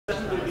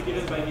currently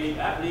given by Gabriel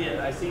Aeppli,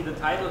 and I see the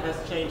title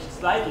has changed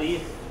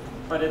slightly,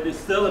 but it is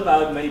still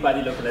about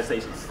many-body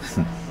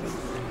localizations.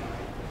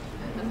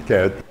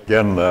 Okay,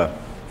 again,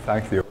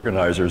 thank the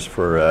organizers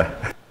for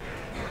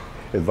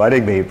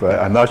inviting me, but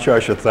I'm not sure I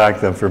should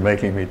thank them for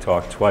making me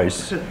talk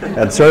twice.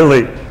 And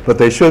certainly, but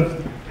they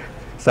should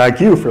thank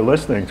you for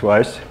listening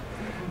twice.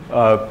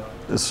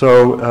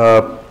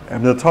 So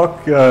I'm going to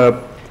talk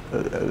a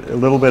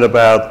little bit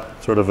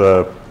about sort of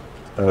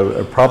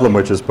a problem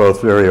which is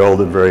both very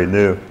old and very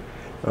new.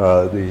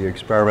 The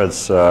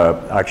experiments,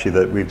 actually,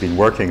 that we've been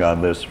working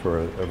on this for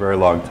a very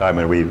long time,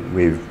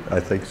 and I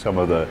think some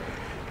of the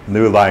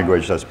new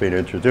language that's been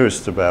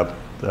introduced about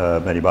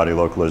many-body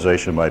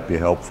localization might be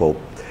helpful.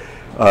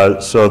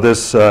 So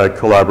this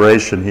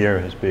collaboration here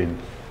has been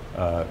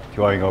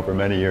going over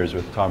many years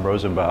with Tom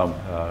Rosenbaum,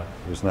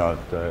 who's now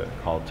at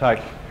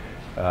Caltech.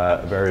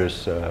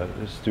 Various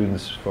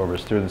students, former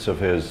students of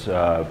his,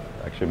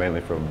 actually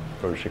mainly from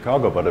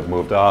Chicago, but have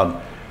moved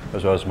on,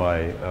 as well as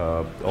my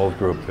old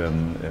group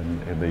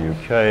in the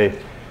UK,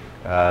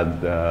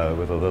 and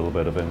with a little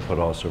bit of input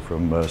also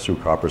from Sue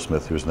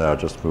Coppersmith, who's now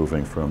just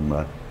moving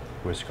from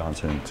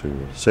Wisconsin to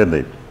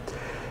Sydney.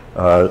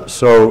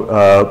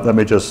 So let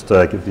me just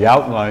give the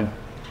outline.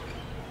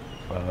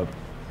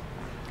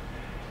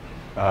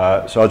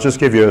 So I'll just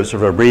give you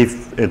sort of a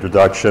brief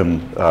introduction,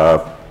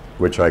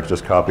 which I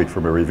just copied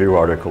from a review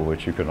article,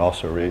 which you can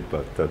also read,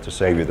 but to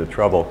save you the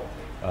trouble,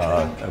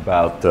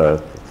 about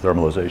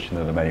thermalization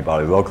and the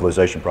many-body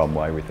localization problem,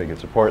 why we think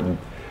it's important.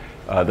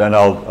 Then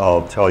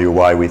I'll tell you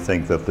why we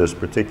think that this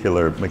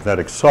particular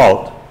magnetic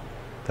salt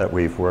that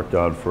we've worked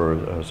on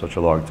for such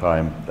a long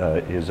time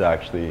is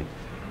actually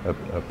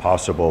a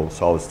possible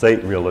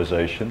solid-state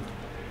realization.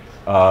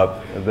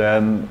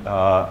 Then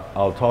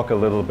I'll talk a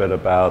little bit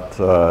about,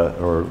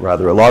 or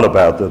rather a lot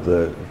about,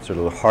 the sort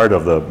of the heart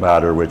of the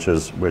matter, which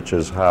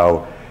is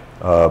how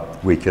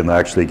we can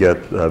actually get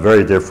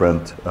very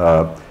different,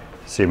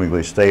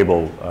 seemingly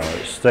stable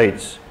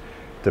states,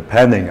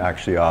 depending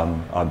actually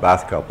on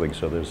bath coupling.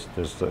 So there's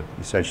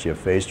essentially a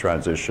phase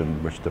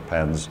transition which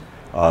depends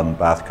on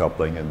bath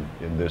coupling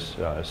in this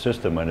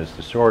system when it's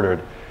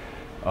disordered.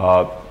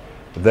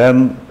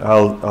 Then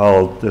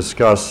I'll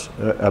discuss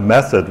a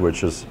method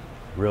which is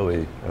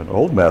really an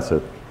old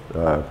method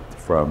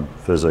from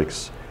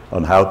physics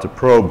on how to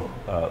probe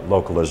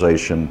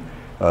localization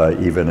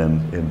even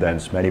in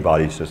dense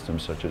many-body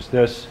systems such as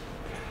this.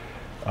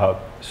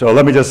 So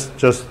let me just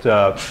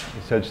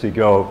essentially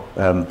go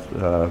and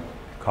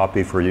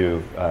copy for you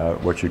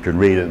what you can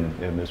read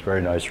in this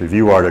very nice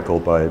review article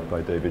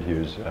by David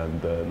Hughes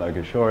and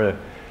Scherrer,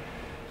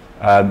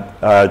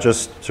 and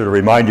just sort of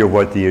remind you of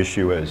what the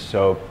issue is.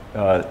 So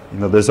you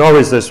know, there's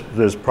always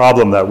this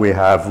problem that we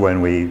have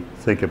when we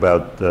think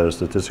about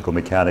statistical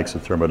mechanics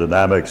and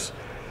thermodynamics,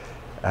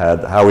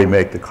 and how we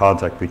make the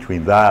contact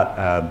between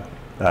that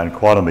and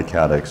quantum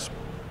mechanics.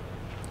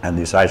 And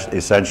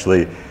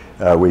essentially,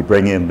 we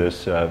bring in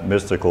this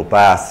mystical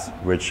bath,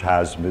 which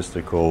has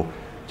mystical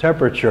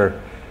temperature,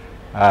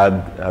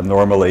 and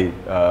normally, you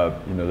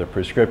know, the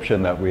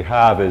prescription that we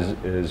have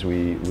is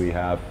we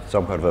have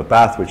some kind of a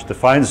bath which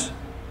defines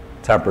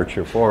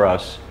temperature for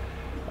us,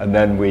 and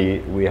then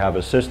we have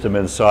a system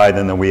inside,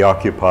 and then we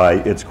occupy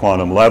its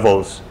quantum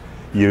levels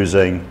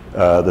using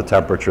the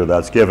temperature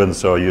that's given,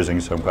 so using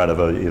some kind of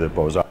either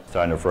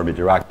Bose-Einstein or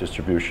Fermi-Dirac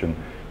distribution,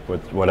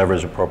 with whatever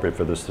is appropriate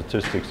for the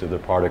statistics of the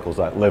particles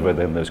that live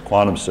within this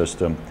quantum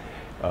system,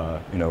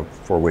 you know,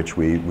 for which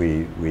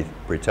we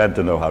pretend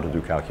to know how to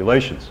do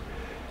calculations.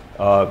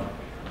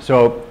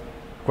 So,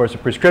 of course, the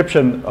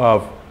prescription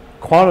of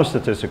quantum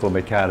statistical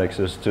mechanics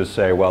is to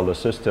say, well, the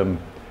system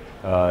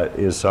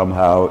is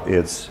somehow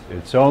its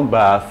own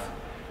bath.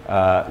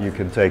 You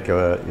can take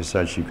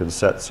essentially, you can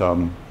set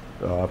some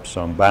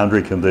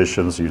boundary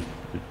conditions,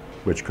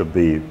 which could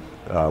be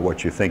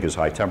what you think is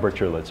high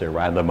temperature. Let's say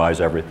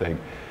randomize everything,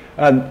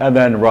 and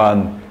then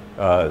run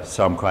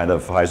some kind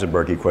of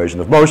Heisenberg equation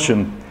of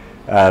motion.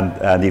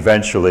 And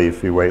eventually,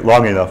 if you wait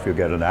long enough, you'll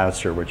get an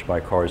answer which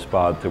might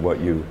correspond to what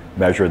you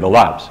measure in the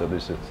lab. So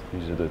these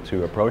are the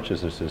two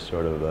approaches. This is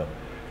sort of the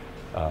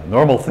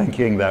normal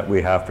thinking that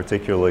we have,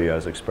 particularly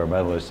as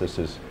experimentalists. This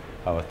is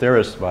how a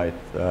theorist might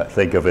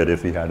think of it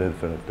if he had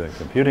infinite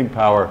computing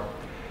power.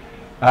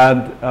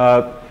 And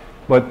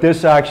but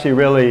this actually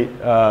really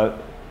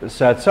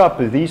sets up,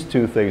 these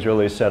two things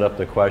really set up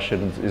the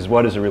question, is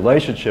what is the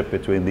relationship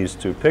between these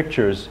two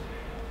pictures?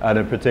 And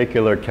in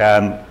particular,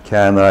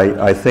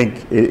 I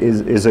think,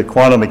 is a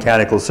quantum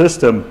mechanical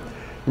system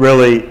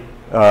really,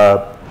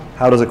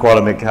 how does a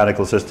quantum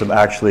mechanical system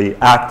actually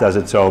act as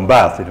its own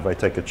bath? If I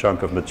take a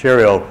chunk of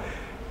material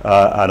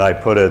and I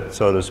put it,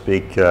 so to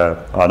speak,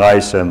 on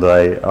ice, and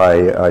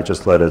I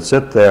just let it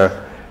sit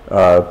there,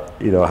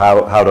 you know,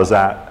 how does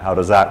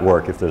that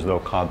work if there's no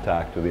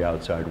contact with the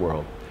outside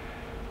world?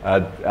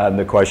 And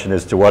the question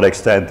is, to what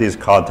extent is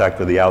contact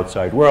with the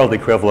outside world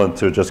equivalent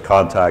to just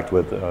contact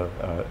with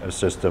a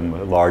system,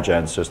 a large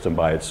N system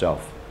by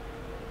itself?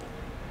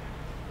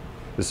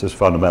 This is a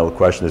fundamental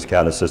question, is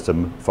can a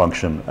system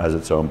function as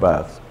its own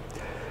bath?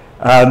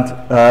 And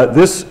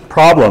this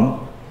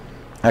problem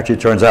actually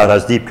turns out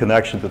has deep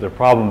connection to the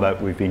problem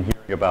that we've been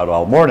hearing about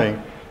all morning,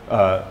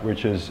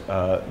 which is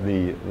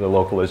the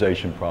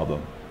localization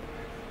problem.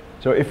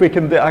 So if we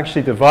can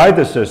actually divide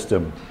the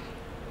system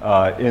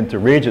into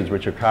regions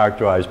which are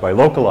characterized by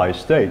localized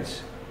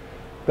states,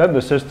 then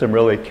the system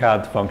really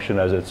can't function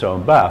as its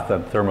own bath,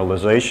 and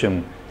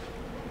thermalization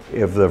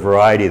of the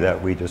variety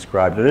that we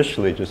described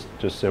initially just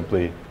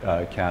simply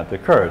can't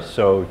occur.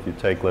 So if you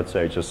take, let's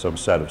say, just some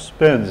set of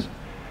spins,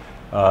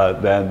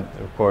 then,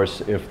 of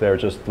course, if they're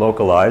just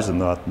localized and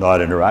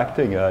not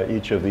interacting,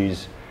 each of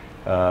these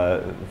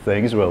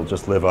things will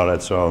just live on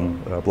its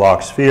own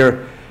block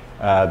sphere,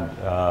 and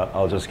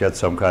I'll just get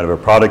some kind of a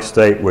product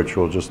state which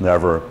will just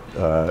never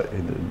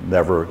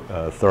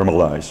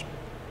thermalize.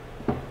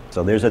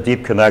 So there's a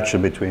deep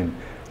connection between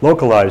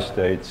localized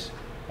states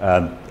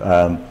and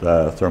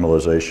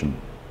thermalization.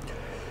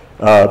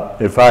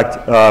 In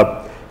fact,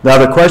 now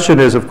the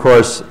question is, of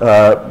course,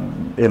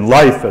 in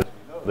life, as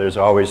you know, there's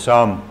always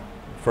some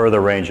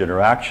further range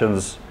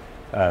interactions,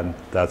 and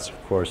that's,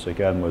 of course,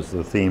 again, was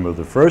the theme of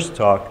the first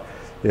talk,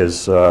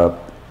 is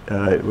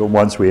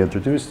once we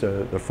introduce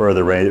the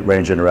further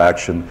range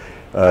interaction,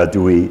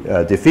 do we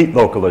defeat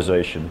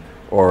localization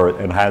or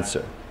enhance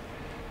it?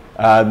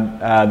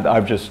 And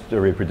I've just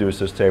reproduced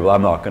this table.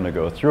 I'm not going to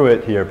go through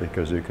it here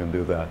because you can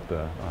do that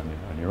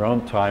on your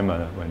own time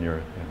when you're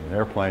in an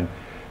airplane.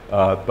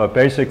 But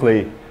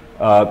basically,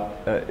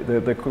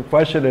 the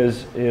question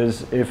is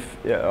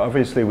if,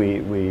 obviously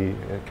we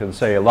can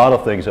say a lot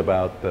of things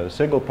about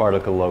single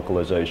particle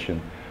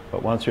localization,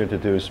 but once you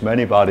introduce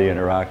many body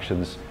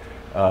interactions,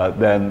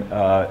 then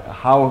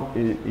how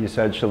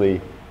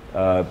essentially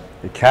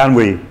can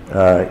we,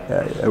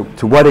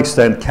 to what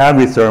extent can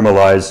we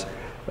thermalize?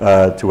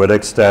 To what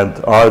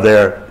extent are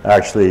there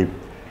actually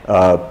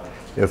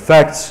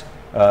effects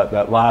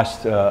that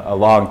last a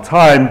long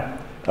time,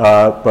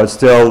 but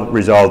still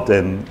result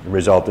in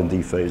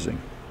dephasing?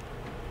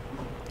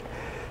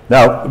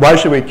 Now, why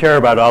should we care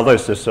about all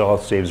this? This all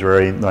seems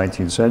very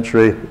 19th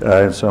century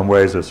in some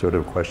ways, a sort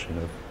of question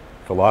of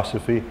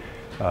philosophy.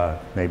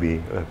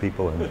 Maybe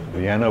people in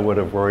Vienna would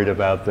have worried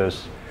about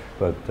this,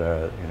 but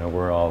you know,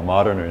 we're all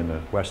modern in the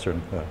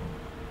Western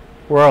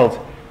world.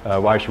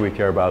 Why should we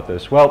care about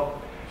this? Well,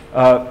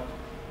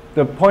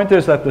 the point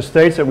is that the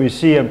states that we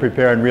see and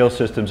prepare in real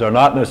systems are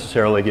not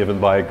necessarily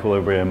given by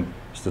equilibrium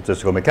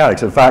statistical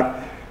mechanics. In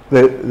fact,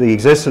 the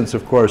existence,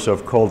 of course,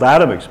 of cold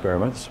atom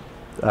experiments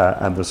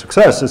and the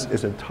success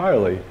is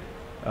entirely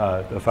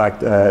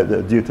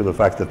due to the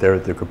fact that they're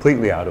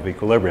completely out of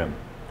equilibrium.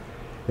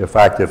 In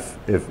fact,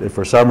 if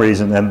for some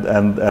reason,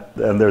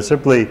 and they're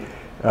simply,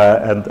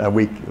 and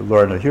we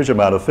learn a huge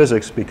amount of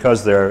physics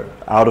because they're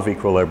out of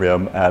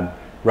equilibrium and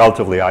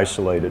relatively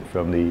isolated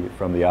from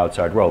the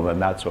outside world,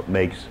 and that's what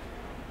makes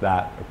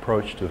that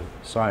approach to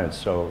science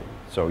so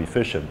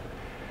efficient.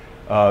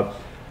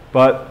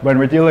 But when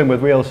we're dealing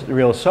with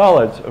real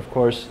solids, of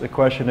course, the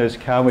question is,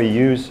 can we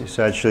use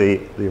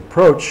essentially the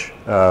approach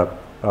of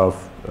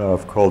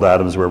cold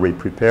atoms where we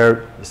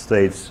prepare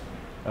states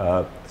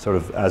sort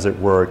of, as it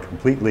were,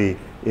 completely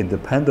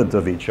independent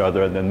of each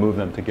other and then move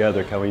them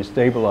together? Can we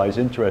stabilize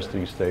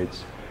interesting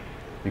states,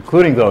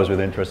 including those with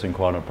interesting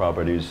quantum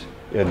properties,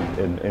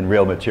 in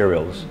real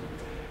materials?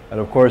 And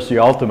of course, the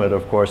ultimate,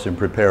 of course, in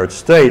prepared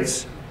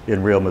states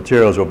in real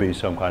materials will be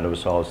some kind of a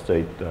solid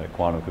state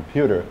quantum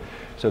computer.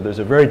 So there's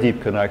a very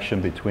deep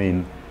connection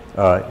between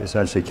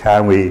essentially,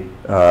 can we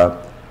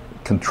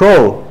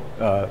control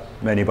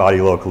many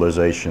body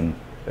localization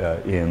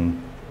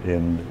in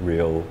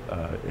real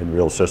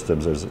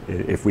systems?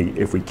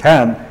 If we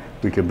can,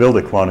 we can build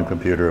a quantum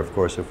computer. Of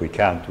course, if we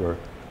can't, we're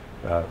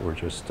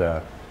just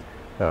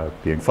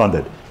being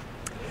funded.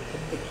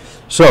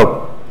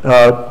 So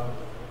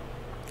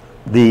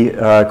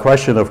the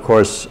question, of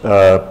course,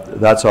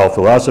 that's all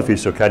philosophy.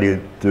 So can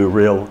you do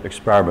real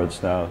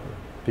experiments now?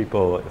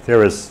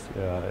 Theorists,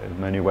 in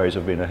many ways,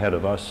 have been ahead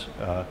of us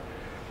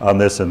on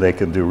this, and they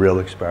can do real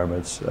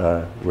experiments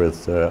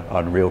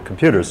on real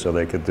computers. So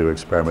they can do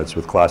experiments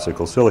with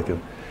classical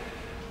silicon.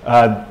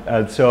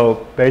 And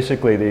so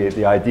basically,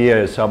 the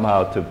idea is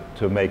somehow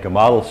to make a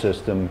model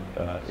system,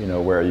 you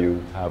know, where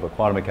you have a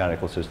quantum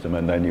mechanical system,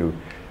 and then you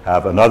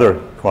have another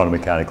quantum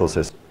mechanical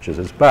system, which is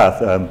its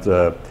bath.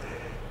 And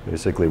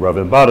basically,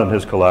 Ravin Bhatt and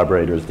his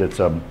collaborators did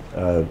some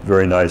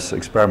very nice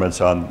experiments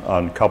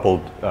on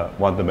coupled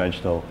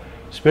one-dimensional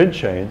spin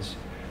chains,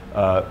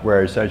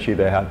 where essentially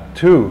they had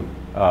two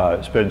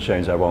spin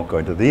chains. I won't go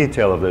into the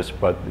detail of this,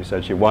 but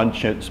essentially one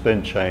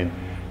spin chain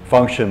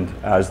functioned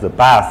as the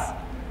bath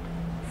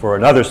for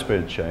another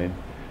spin chain.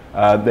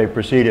 They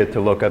proceeded to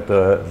look at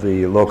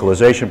the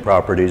localization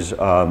properties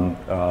on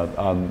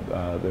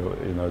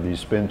these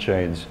spin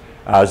chains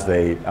as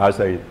they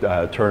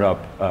turn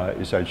up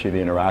essentially the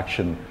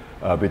interaction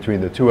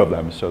between the two of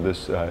them. So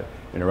this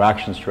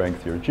interaction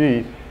strength here,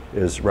 G,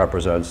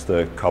 represents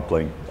the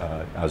coupling,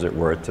 as it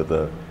were, to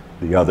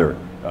the other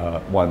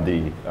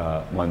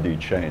 1D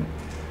chain.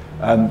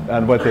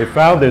 And what they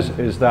found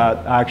is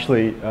that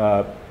actually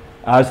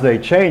as they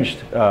changed,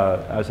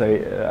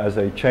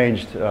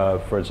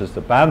 for instance,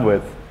 the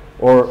bandwidth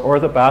or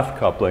the bath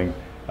coupling.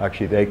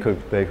 Actually, they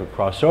could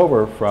cross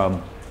over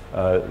from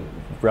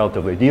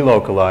relatively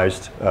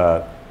delocalized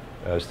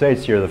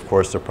states here. Of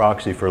course, the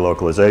proxy for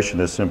localization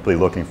is simply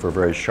looking for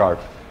very sharp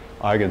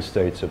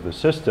eigenstates of the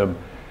system,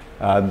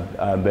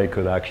 and they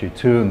could actually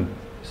tune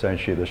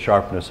essentially the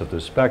sharpness of the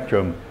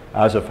spectrum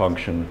as a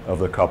function of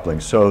the coupling.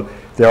 So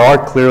there are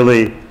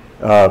clearly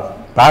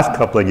bath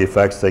coupling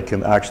effects. They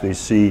can actually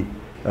see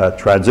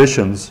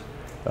transitions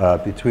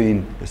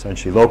between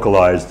essentially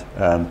localized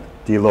and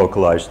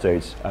delocalized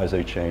states as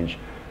they change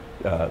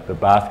the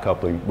bath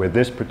coupling with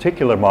this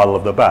particular model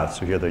of the bath.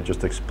 So here they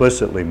just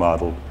explicitly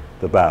modeled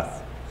the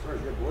bath. Sorry,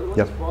 what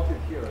is plotted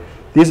here?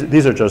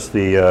 These are just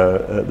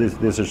the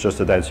this is just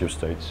the density of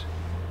states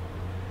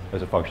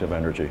as a function of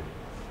energy.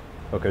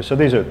 Okay, so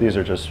these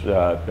are just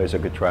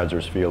basically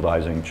transverse field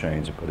Ising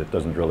chains, but it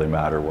doesn't really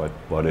matter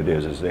what it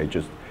is they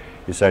just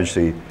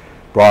essentially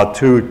brought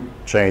two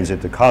chains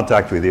into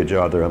contact with each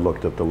other and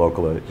looked at the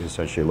local,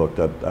 essentially looked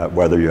at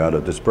whether you had a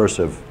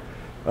dispersive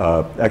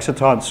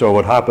exciton. So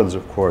what happens,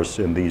 of course,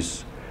 in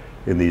these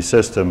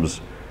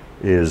systems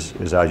is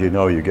as you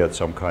know, you get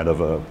some kind of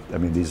a, I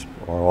mean, these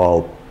are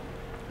all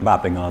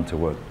mapping onto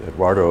what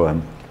Eduardo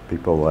and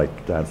people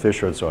like Dan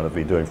Fisher and so on have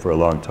been doing for a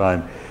long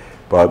time.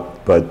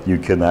 But you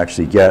can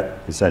actually get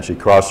essentially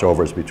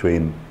crossovers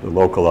between the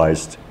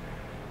localized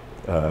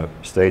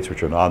states,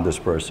 which are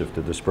non-dispersive,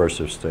 to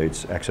dispersive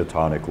states,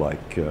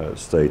 excitonic-like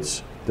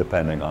states,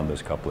 depending on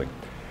this coupling.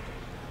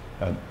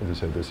 And as I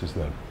said, this is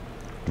the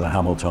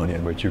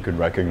Hamiltonian, which you can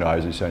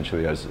recognize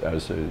essentially as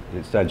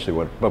essentially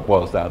what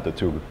boils down to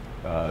two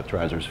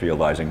transverse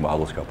field Ising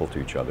models coupled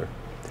to each other.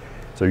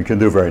 So you can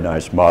do very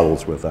nice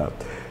models with that.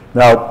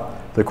 Now,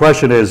 the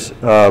question is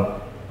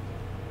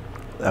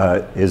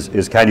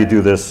can you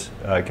do this?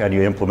 Can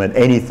you implement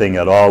anything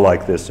at all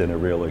like this in a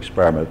real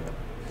experiment?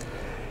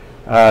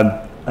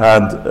 To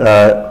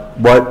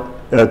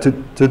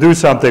do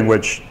something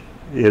which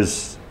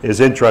is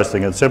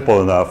interesting and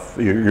simple enough,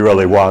 you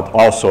really want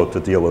also to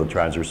deal with a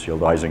transverse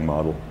field Ising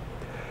model.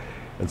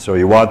 And so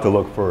you want to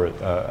look for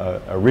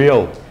a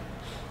real,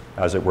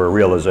 as it were,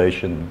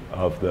 realization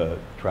of the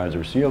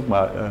transverse field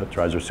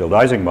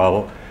Ising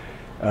model.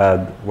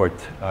 And what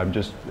I'm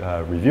just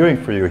reviewing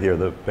for you here,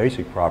 the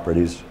basic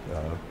properties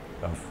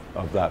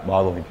of that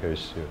model in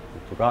case you've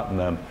forgotten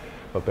them.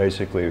 But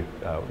basically,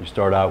 what you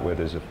start out with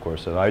is, of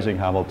course, an Ising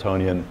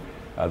Hamiltonian.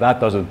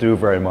 That doesn't do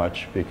very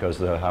much because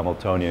the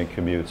Hamiltonian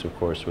commutes, of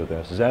course, with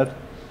SZ,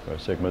 or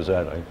sigma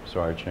Z.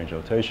 Sorry, I changed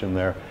notation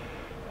there.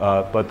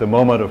 But the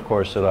moment, of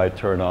course, that I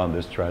turn on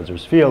this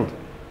transverse field,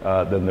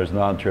 then there's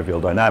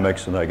non-trivial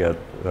dynamics, and I get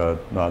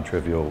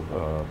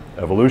non-trivial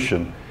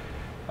evolution.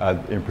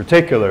 In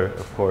particular,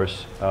 of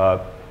course,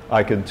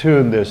 I can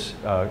tune this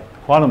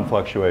quantum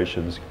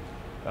fluctuations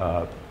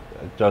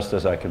just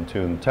as I can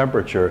tune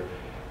temperature.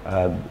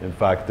 And in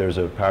fact, there's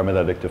a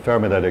paramagnetic to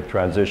ferromagnetic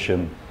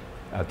transition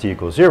at T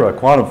equals 0, a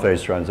quantum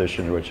phase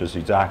transition, which is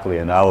exactly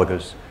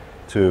analogous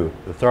to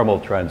the thermal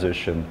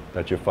transition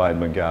that you find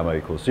when gamma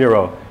equals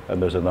 0.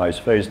 And there's a nice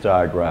phase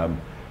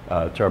diagram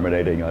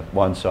terminating at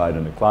one side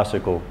in a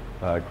classical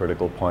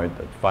critical point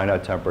at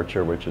finite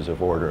temperature, which is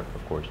of order,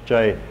 of course,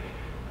 J.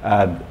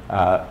 And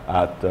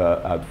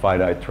at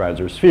finite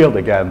transverse field,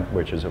 again,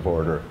 which is of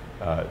order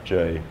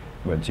J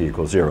when T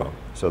equals 0.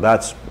 So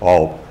that's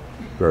all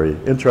very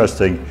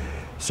interesting.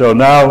 So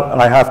now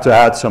I have to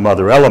add some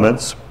other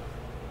elements.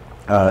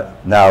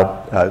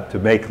 To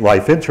make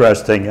life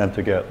interesting and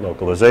to get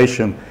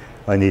localization,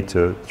 I need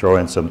to throw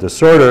in some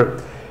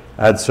disorder.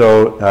 And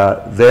so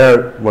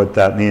what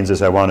that means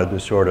is I want to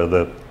disorder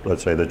the,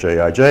 let's say, the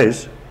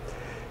JIJs.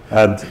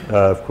 And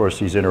of course,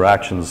 these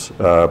interactions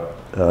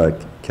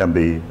can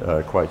be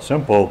quite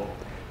simple.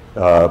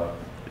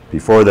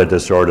 Before they're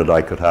disordered,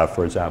 I could have,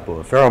 for example,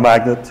 a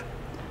ferromagnet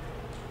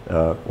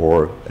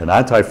or an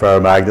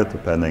antiferromagnet,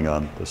 depending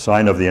on the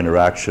sign of the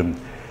interaction.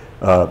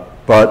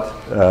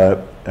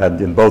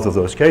 And in both of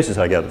those cases,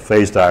 I get a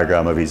phase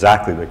diagram of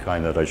exactly the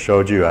kind that I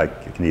showed you. I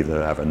can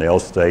either have a Néel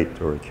state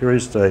or a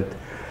Curie state.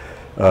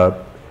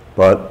 But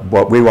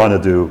what we want to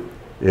do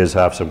is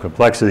have some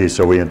complexity,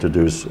 so we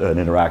introduce an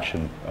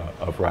interaction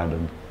of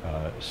random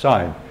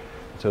sign.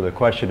 So the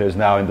question is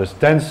now in this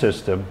dense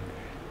system,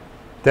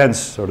 dense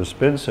sort of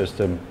spin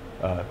system,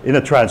 in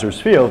a transverse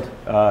field,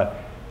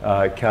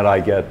 can I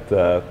get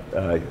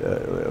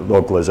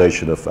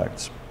localization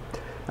effects?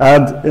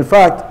 And in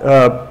fact,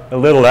 a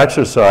little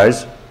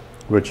exercise,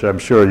 which I'm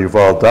sure you've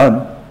all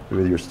done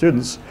with your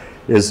students,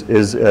 is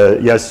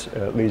yes,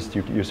 at least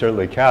you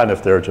certainly can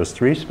if there are just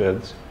 3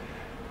 spins.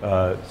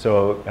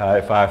 So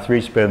if I have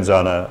 3 spins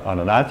on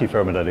an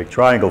antiferromagnetic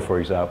triangle, for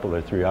example, there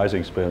are 3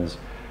 Ising spins,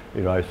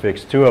 you know, I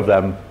fix 2 of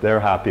them, they're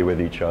happy with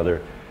each other,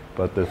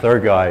 but the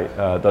third guy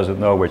doesn't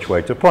know which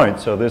way to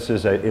point. So this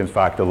is, in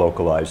fact, a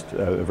localized,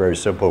 very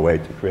simple way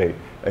to create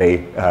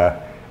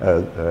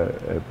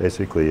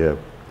basically a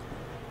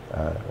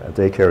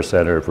daycare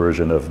center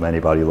version of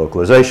many-body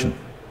localization.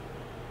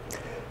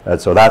 And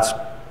so that's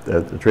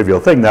a trivial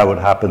thing. Now what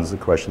happens, the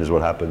question is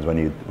what happens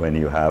when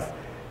you have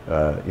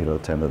you know,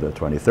 10 to the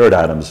 23rd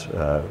atoms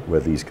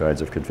with these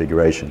kinds of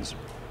configurations.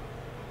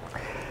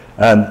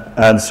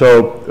 And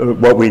so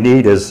what we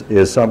need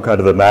is some kind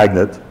of a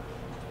magnet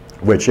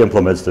which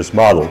implements this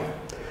model.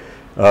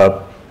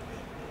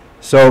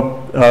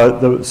 So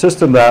the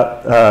system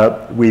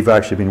that we've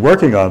actually been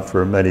working on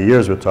for many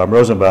years with Tom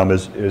Rosenbaum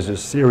is a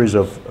series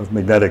of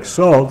magnetic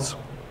salts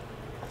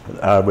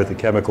with a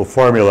chemical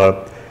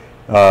formula,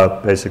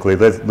 basically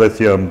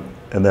lithium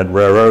and then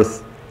rare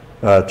earth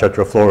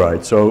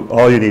tetrafluoride. So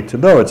all you need to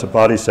know, it's a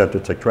body-center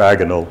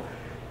tetragonal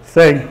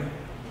thing.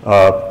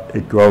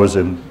 It grows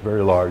in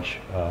very large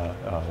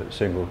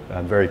single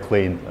and very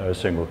clean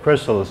single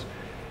crystals.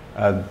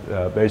 And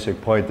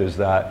basic point is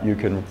that you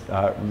can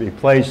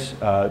replace,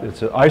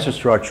 it's an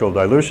isostructural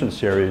dilution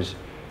series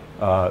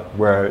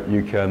where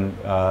you can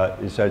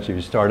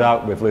essentially start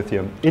out with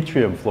lithium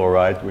yttrium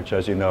fluoride, which,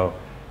 as you know,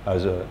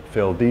 has a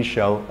filled D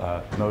shell,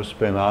 no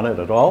spin on it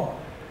at all.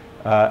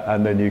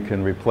 And then you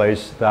can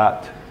replace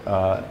that,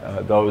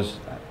 those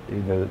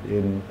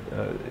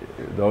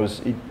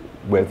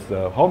with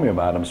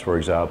holmium atoms, for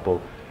example,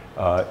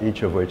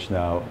 each of which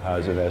now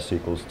has an S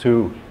equals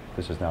 2.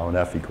 This is now an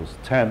F equals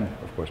 10,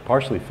 of course,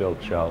 partially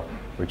filled shell,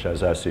 which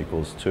has S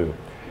equals 2.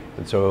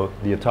 And so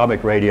the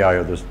atomic radii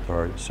are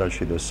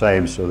essentially the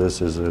same, so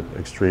this is an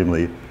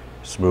extremely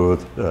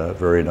smooth,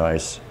 very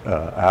nice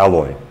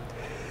alloy.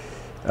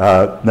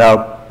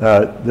 Now,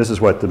 this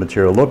is what the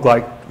material looks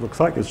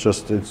like.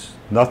 It's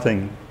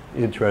nothing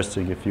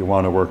interesting if you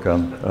want to work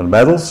on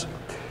metals,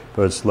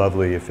 but it's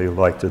lovely if you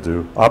like to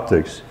do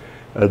optics.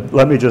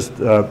 Let me just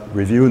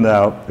review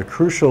now some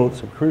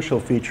crucial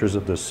features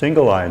of the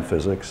single ion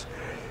physics,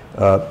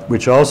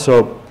 which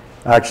also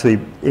actually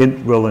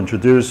will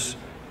introduce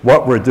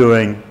what we're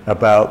doing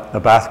about a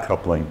bath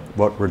coupling,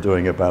 what we're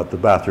doing about the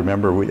bath.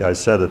 Remember, I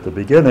said at the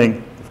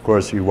beginning, of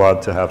course, you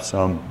want to have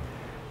some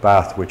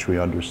bath which we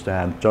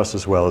understand just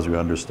as well as we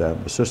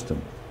understand the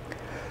system.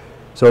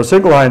 So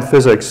single ion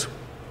physics,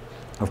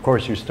 of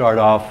course, you start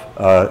off,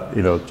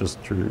 you know, just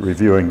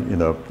reviewing, you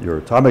know, your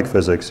atomic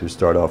physics. You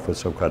start off with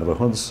some kind of a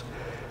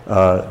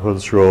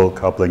Hund's rule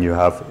coupling. You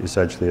have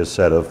essentially a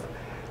set of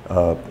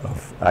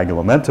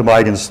angular momentum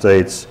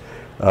eigenstates,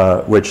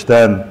 which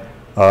then,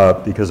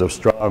 because of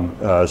strong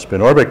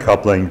spin-orbit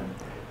coupling,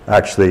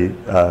 actually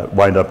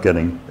wind up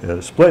getting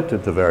split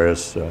into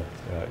various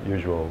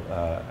usual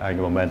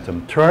angular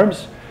momentum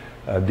terms.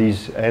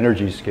 These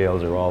energy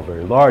scales are all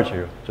very large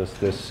here. Just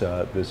this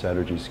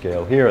energy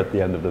scale here at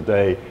the end of the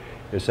day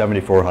is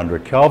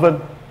 7,400 Kelvin,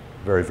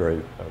 very,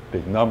 very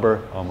big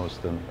number,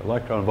 almost an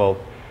electron volt.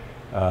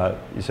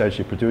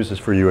 Essentially produces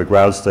for you a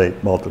ground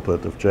state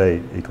multiplet of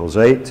J equals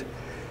 8.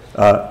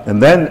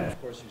 And then,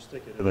 of course, you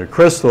stick it in a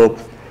crystal,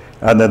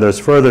 and then there's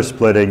further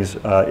splittings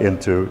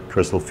into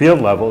crystal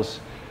field levels.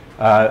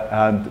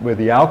 And with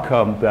the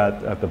outcome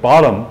that at the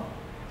bottom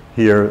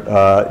here,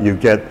 you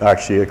get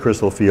actually a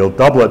crystal field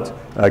doublet,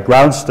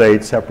 ground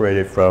state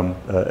separated from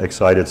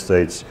excited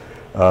states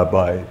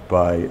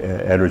by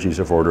energies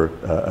of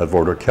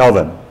order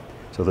Kelvin.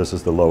 So this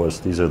is the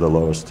lowest, these are the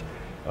lowest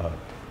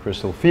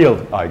crystal field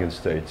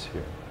eigenstates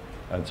here.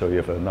 And so you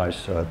have a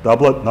nice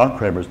doublet,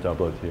 non-Kramer's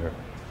doublet here,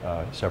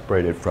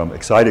 separated from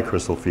excited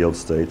crystal field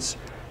states.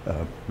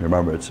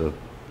 Remember, it's a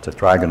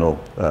tetragonal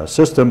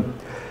system.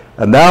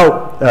 And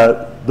now,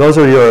 those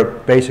are your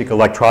basic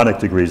electronic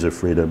degrees of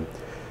freedom.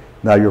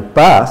 Now your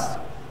bath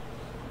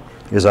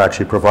is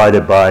actually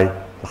provided by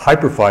the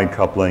hyperfine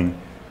coupling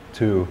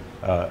to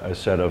a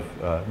set of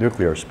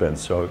nuclear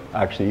spins. So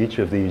actually each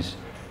of these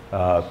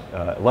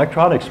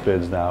electronic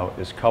spins now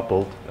is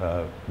coupled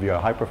via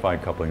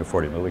hyperfine coupling of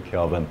 40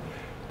 millikelvin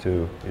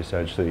to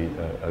essentially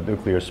a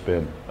nuclear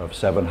spin of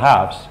 7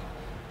 halves.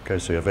 Okay,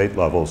 so you have 8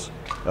 levels,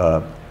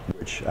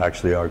 which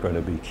actually are going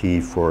to be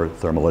key for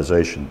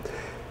thermalization.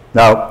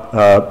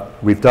 Now,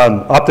 we've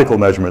done optical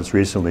measurements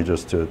recently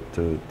just to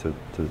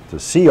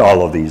see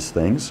all of these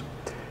things,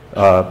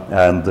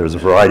 and there's a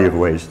variety of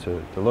ways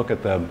to look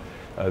at them.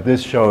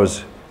 This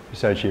shows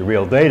essentially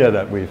real data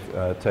that we've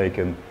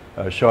taken,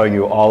 showing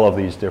you all of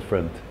these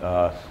different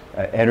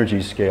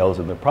energy scales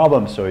in the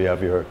problem. So you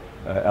have your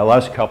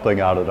LS coupling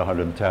out at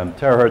 110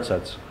 terahertz,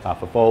 that's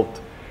half a volt,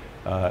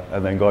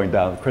 and then going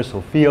down the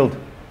crystal field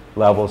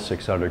level,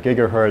 600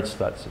 gigahertz,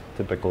 that's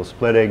typical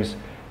splittings.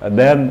 And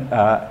then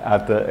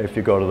if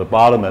you go to the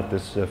bottom at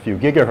this few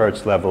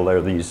gigahertz level, there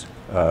are these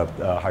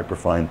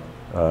hyperfine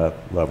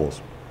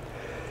levels.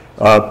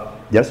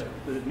 Yes?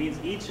 So it means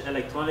each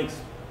electronic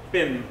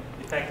spin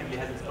effectively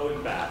has its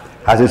own bath.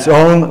 Has its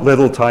own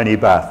little tiny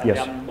bath, yes.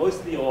 They are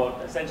mostly or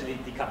essentially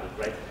decoupled,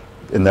 right?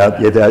 In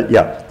that,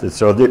 yeah.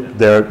 So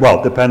they're,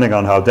 well, depending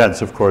on how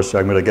dense, of course,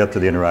 I'm going to get to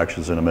the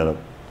interactions in a minute.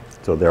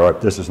 So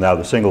this is now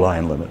the single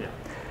ion limit. Yeah.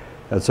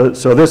 And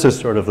so this is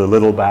sort of the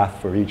little bath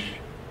for each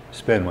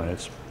spin when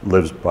it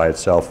lives by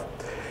itself.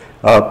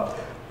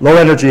 Low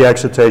energy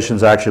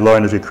excitations, actually low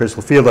energy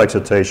crystal field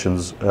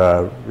excitations,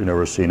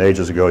 were seen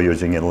ages ago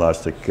using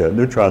inelastic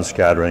neutron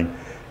scattering.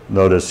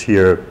 Notice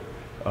here,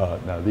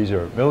 now these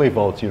are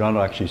millivolts. You don't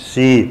actually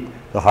see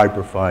the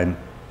hyperfine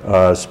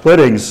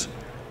splittings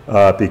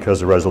because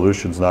the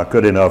resolution's not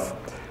good enough.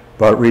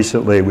 But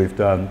recently we've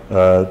done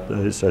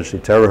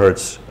essentially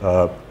terahertz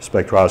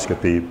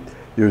spectroscopy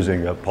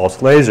using pulsed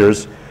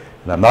lasers.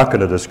 And I'm not going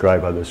to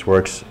describe how this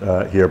works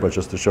here, but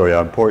just to show you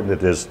how important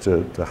it is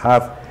to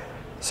have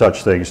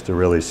such things to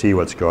really see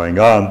what's going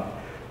on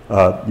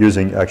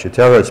using actually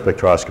terahertz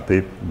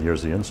spectroscopy. And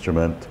here's the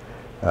instrument.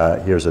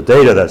 Here's the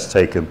data that's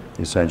taken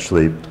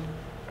essentially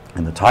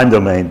in the time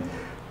domain.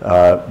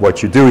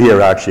 What you do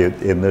here actually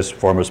in this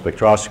form of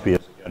spectroscopy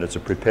is, again, it's a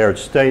prepared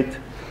state.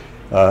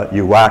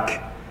 You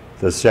whack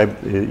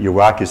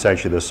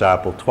essentially the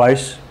sample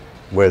twice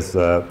with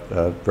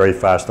very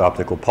fast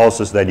optical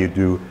pulses. Then you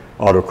do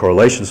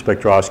autocorrelation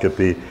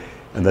spectroscopy,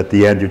 and at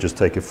the end you just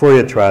take a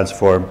Fourier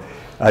transform,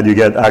 and you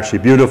get actually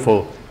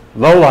beautiful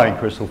low-lying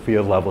crystal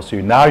field levels.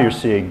 So now you're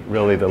seeing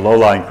really the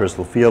low-lying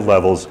crystal field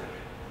levels,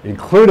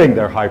 including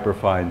their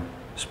hyperfine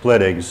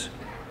splittings,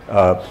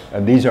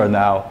 and these are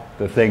now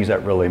the things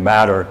that really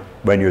matter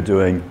when you're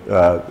doing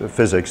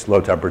physics,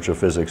 low-temperature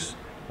physics,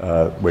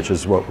 which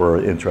is what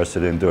we're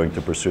interested in doing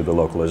to pursue the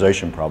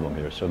localization problem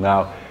here. So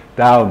now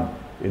down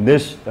in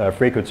this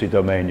frequency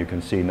domain, you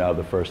can see now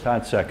the first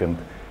and second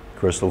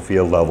crystal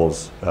field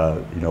levels,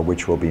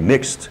 which will be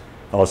mixed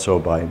also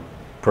by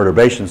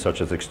perturbations such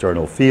as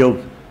external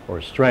field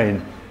or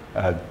strain.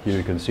 Here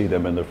you can see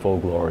them in their full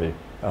glory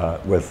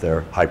with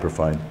their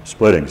hyperfine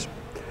splittings.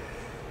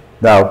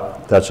 Now,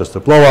 that's just a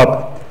blow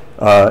up,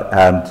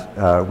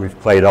 and we've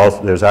played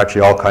there's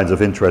actually all kinds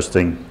of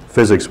interesting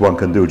physics one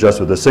can do just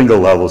with the single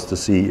levels to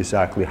see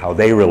exactly how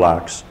they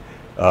relax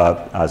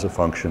as a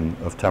function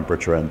of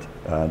temperature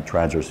and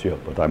transverse field,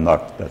 but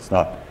that's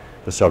not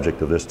the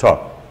subject of this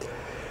talk.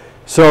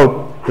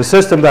 So the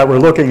system that we're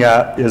looking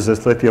at is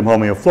this lithium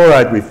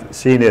homeofluoride. We've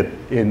seen it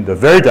in the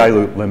very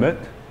dilute limit,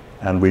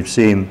 and we've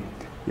seen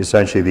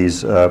essentially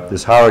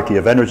this hierarchy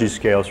of energy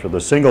scales for the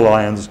single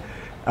ions,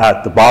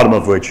 at the bottom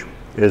of which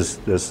is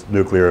this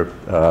nuclear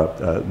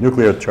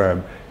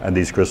term and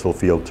these crystal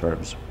field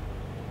terms.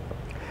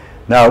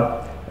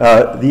 Now,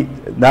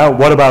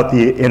 what about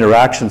the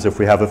interactions if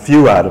we have a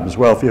few atoms?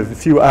 Well, if you have a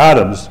few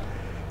atoms,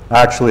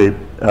 actually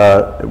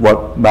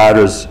what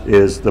matters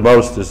the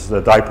most is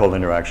the dipole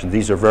interaction.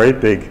 These are very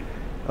big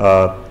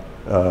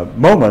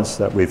moments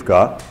that we've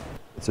got.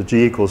 It's a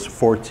G equals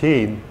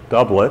 14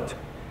 doublet.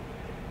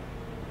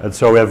 And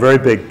so we have very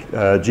big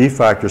G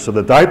factors. So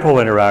the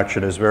dipole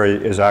interaction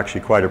is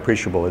actually quite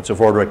appreciable. It's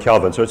of order of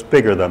Kelvin, so it's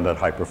bigger than that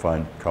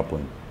hyperfine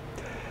coupling.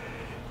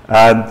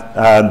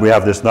 And we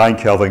have this 9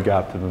 Kelvin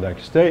gap to the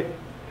next state.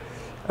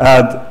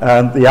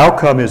 And the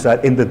outcome is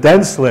that in the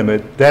dense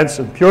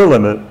and pure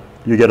limit,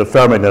 you get a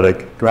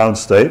ferromagnetic ground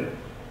state,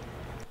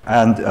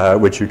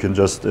 and which you can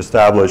just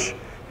establish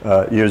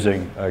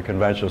using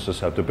conventional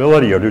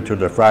susceptibility or neutron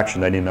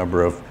diffraction, any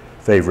number of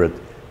favorite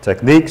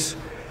techniques.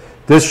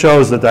 This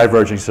shows the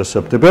diverging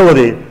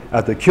susceptibility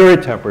at the Curie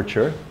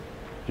temperature,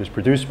 which is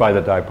produced by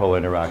the dipole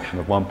interaction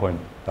of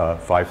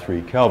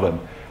 1.53 Kelvin. You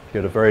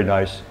get a very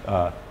nice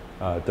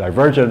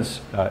divergence,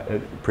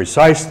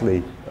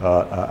 precisely,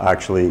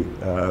 actually,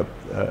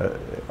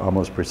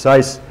 almost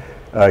precise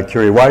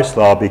Curie-Weiss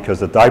law,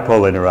 because the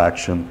dipole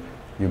interaction,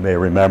 you may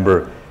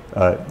remember,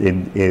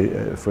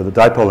 for the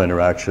dipole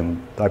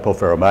interaction, dipole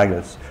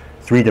ferromagnets,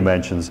 3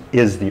 dimensions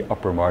is the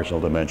upper marginal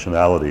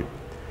dimensionality.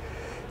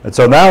 And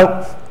so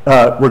now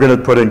we're going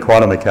to put in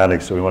quantum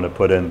mechanics, so we want to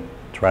put in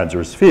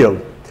transverse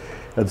field.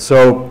 And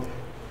so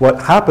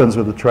what happens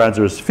with the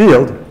transverse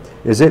field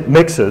is it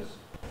mixes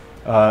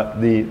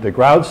the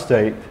ground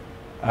state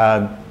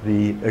and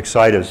the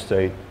excited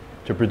state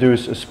to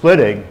produce a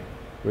splitting,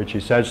 which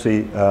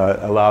essentially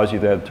allows you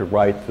then to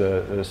write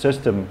the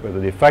system with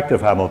the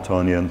effective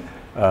Hamiltonian,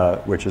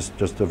 which is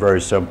just a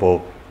very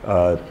simple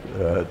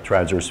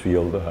transverse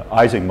field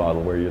Ising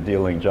model where you're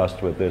dealing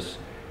just with this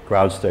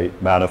ground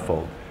state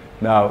manifold.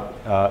 Now,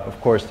 of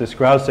course, this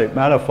ground state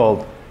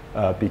manifold,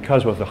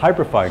 because with the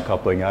hyperfine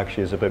coupling,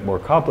 actually is a bit more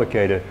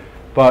complicated,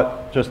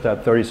 but just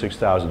at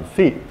 36,000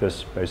 feet,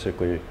 this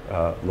basically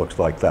looks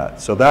like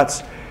that. So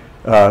that's,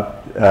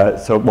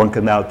 so one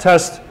can now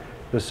test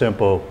the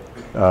simple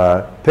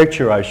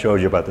picture I showed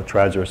you about the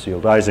transverse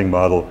field Ising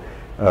model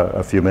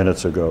a few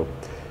minutes ago.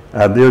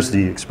 And there's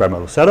the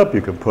experimental setup. You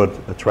can put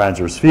a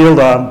transverse field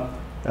on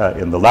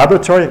in the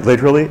laboratory,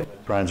 literally a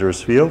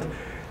transverse field,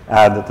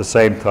 and at the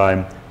same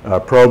time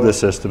probe the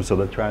system. So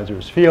the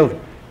transverse field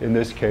in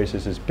this case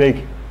is this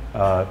big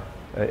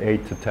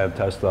 8 to 10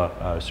 Tesla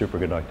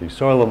superconducting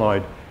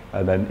solenoid,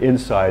 and then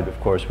inside, of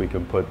course, we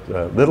can put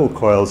little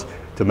coils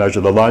to measure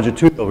the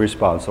longitudinal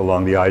response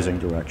along the Ising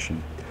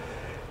direction.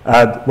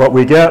 And what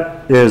we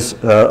get is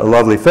a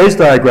lovely phase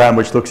diagram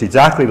which looks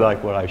exactly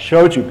like what I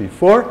showed you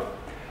before.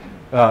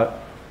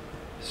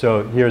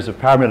 So here's a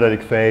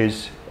paramagnetic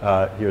phase,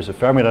 here's a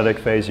ferromagnetic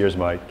phase, here's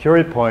my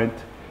Curie point,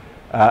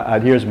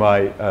 and here's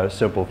my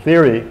simple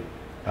theory.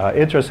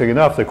 Interestingly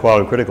enough, the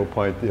quantum critical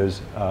point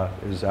is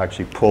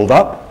actually pulled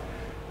up.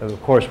 And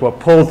of course, what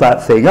pulls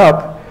that thing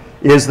up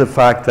is the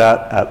fact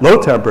that at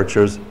low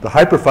temperatures, the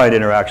hyperfine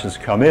interactions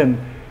come in,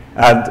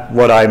 and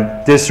what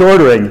I'm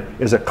disordering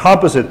is a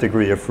composite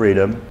degree of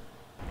freedom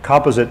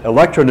composite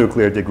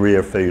electronuclear degree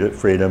of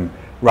freedom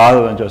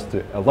rather than just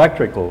the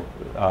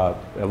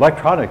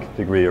electronic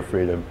degree of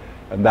freedom,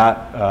 and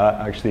that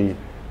actually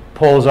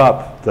pulls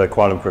up the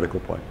quantum critical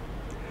point.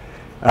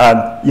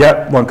 And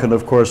yet one can,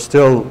 of course,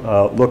 still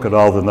look at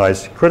all the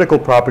nice critical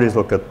properties,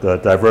 look at the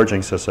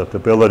diverging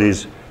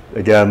susceptibilities.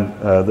 Again,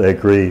 they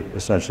agree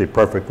essentially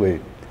perfectly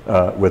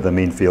with the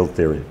mean field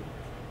theory.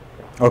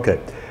 Okay,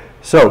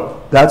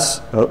 so that's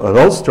an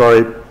old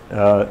story,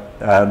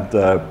 and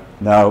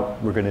now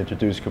we're going to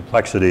introduce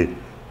complexity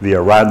via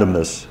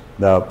randomness.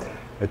 Now,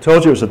 I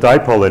told you it was a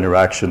dipole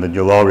interaction, and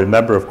you'll all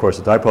remember, of course,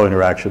 a dipole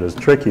interaction is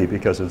tricky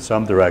because in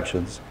some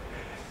directions,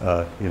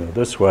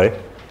 this way,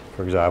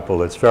 for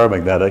example, it's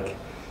ferromagnetic,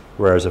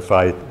 whereas if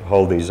I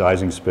hold these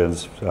Ising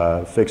spins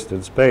fixed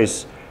in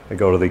space and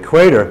go to the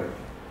equator,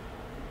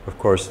 of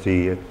course,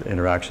 the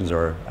interactions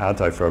are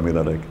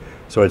anti-ferromagnetic.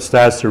 So it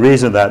stands to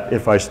reason that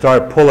if I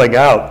start pulling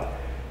out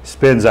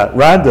spins at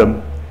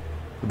random,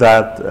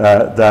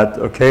 that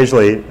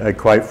occasionally,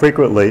 quite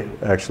frequently,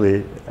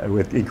 actually,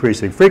 with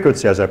increasing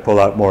frequency as I pull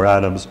out more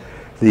atoms,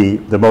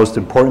 the most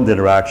important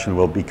interaction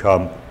will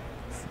become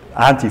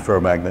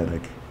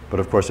anti-ferromagnetic. But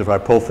of course, if I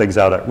pull things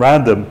out at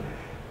random,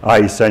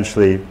 I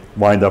essentially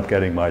wind up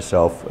getting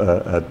myself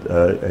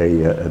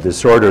a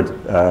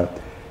disordered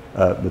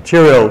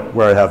material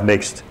where I have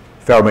mixed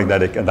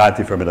ferromagnetic and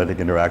anti-ferromagnetic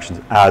interactions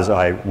as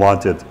I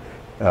wanted,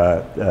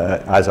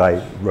 as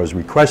I was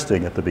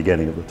requesting at the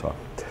beginning of the talk.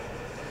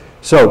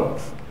 So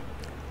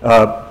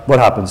what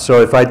happens?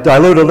 So if I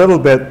dilute a little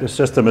bit, the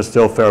system is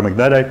still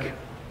ferromagnetic.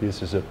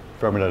 This is a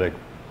ferromagnetic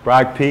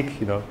Bragg peak,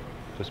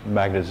 just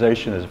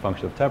magnetization as a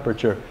function of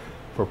temperature.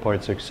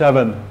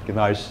 4.67,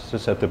 nice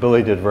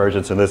susceptibility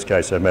divergence. In this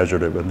case, I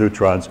measured it with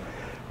neutrons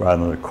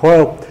rather than a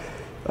coil.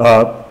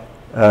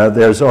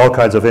 There's all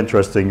kinds of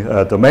interesting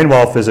domain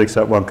wall physics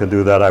that one can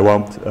do that. I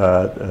won't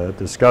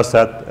discuss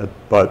that,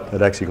 but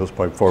at x equals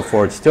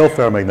 0.44, it's still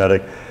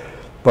ferromagnetic.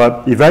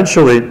 But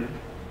eventually,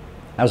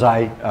 as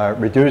I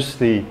reduce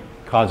the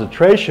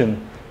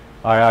concentration,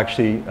 I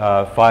actually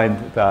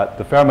find that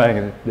the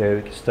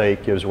ferromagnetic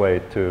state gives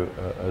way to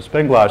a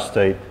spin glass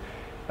state,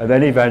 and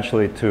then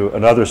eventually to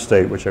another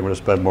state, which I'm going to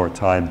spend more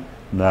time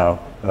now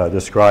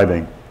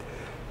describing.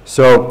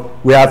 So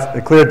we have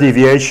a clear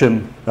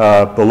deviation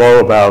below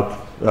about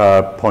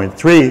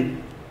 0.3.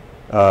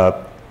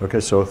 Okay,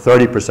 so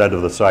 30%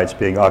 of the sites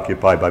being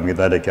occupied by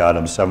magnetic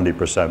atoms,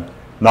 70%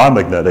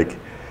 non-magnetic.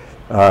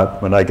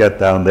 When I get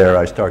down there,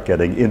 I start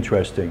getting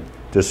interesting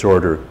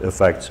disorder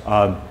effects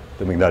on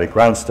the magnetic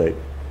ground state.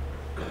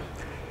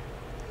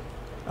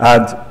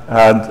 And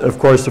of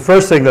course, the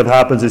first thing that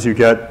happens is you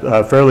get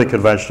fairly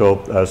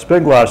conventional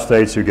spin glass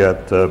states. You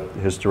get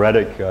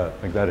hysteretic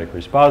magnetic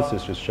response.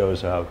 This just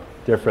shows how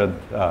different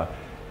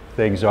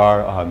things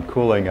are on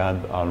cooling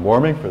and on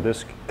warming for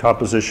this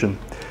composition.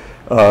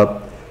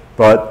 But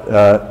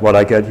what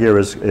I get here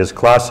is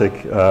classic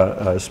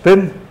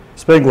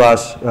spin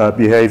glass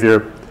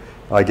behavior.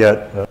 I get,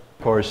 of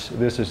course,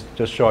 this is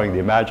just showing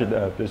the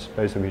this is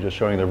basically just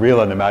showing the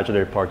real and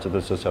imaginary parts of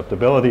the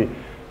susceptibility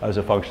as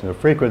a function of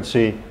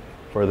frequency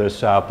for this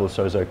sample.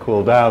 So as I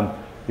cool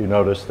down, you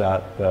notice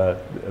that,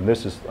 and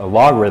this is a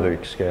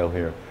logarithmic scale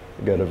here,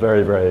 you get a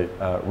very, very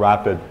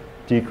rapid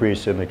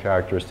decrease in the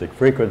characteristic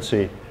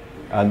frequency.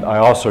 And I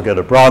also get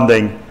a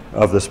broadening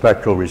of the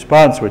spectral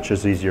response, which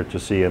is easier to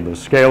see in the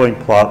scaling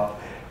plot,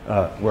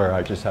 where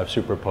I just have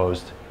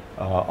superposed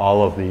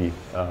all of the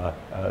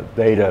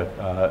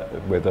data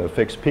with a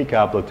fixed peak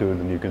amplitude,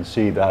 and you can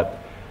see that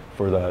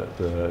for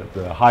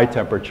the high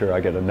temperature I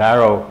get a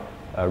narrow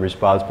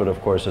response, but of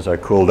course as I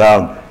cool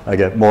down I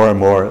get more and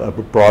more a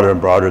broader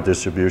and broader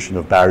distribution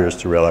of barriers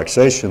to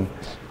relaxation,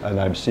 and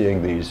I'm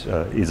seeing these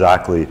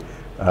exactly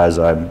as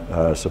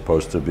I'm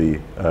supposed to be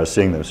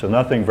seeing them. So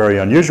nothing very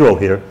unusual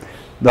here.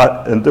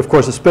 And of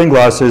course the spin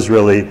glass is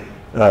really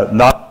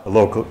not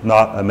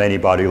a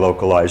many-body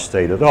localized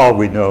state at all.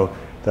 We know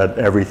that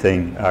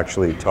everything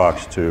actually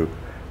talks to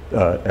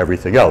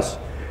everything else.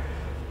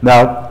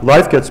 Now,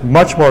 life gets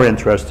much more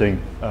interesting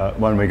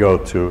when we go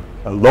to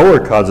a lower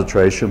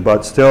concentration,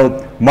 but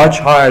still much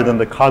higher than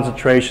the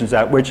concentrations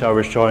at which I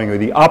was showing you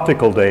the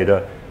optical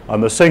data on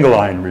the single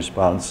ion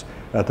response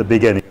at the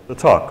beginning of the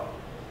talk.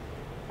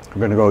 I'm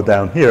going to go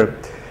down here.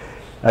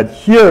 And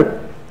here,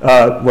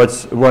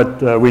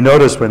 what we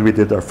noticed when we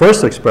did our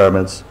first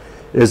experiments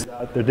is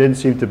that there didn't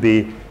seem to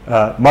be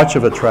much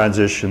of a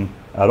transition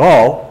at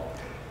all.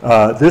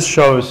 This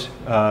shows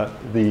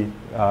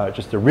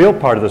just the real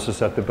part of the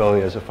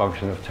susceptibility as a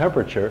function of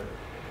temperature.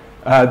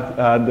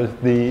 And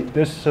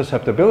this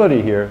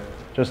susceptibility here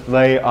just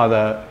lay on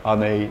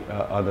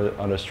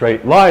a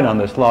straight line on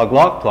this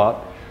log-log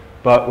plot,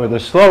 but with a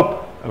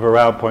slope of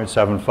around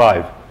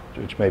 0.75,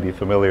 which may be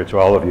familiar to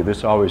all of you.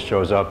 This always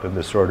shows up in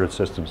disordered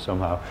systems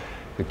somehow.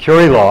 The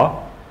Curie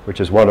law, which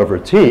is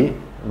 1/T,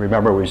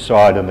 remember we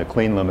saw it in the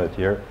clean limit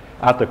here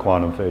at the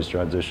quantum phase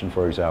transition,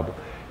 for example,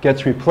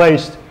 gets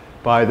replaced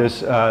by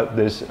this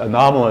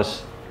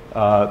anomalous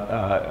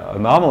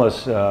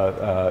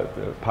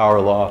power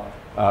law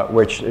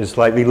which is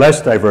slightly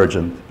less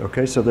divergent.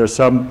 Okay, so there's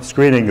some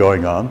screening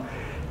going on.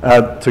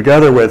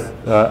 Together with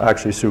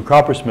actually Sue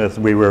Coppersmith,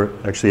 we were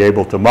actually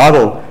able to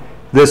model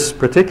this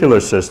particular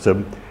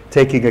system,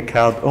 taking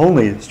account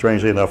only,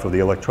 strangely enough, of the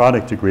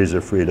electronic degrees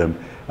of freedom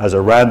as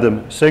a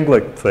random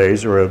singlet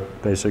phase, or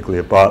basically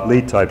a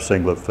Bott-Lee type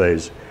singlet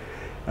phase.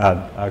 And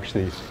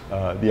actually,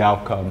 the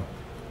outcome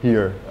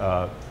here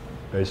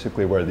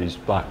basically were these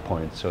black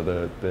points, so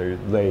they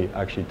lay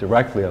actually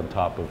directly on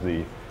top of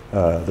the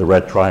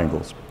red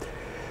triangles.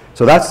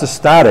 So that's the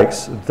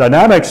statics.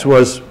 Dynamics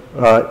was,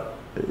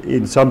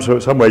 in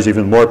some ways,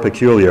 even more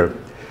peculiar.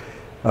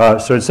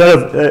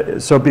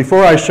 So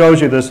before I showed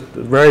you this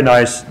very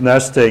nice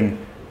nesting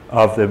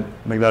of the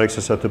magnetic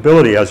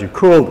susceptibility as you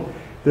cooled,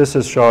 this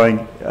is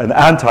showing an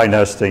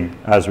anti-nesting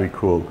as we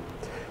cooled.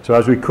 So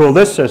as we cool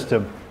this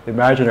system, the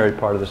imaginary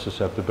part of the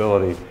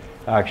susceptibility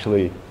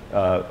actually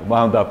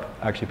wound up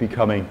actually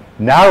becoming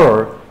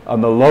narrower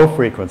on the low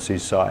frequency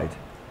side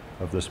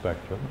of the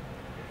spectrum.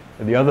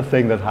 And the other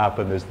thing that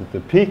happened is that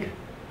the peak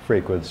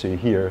frequency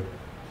here,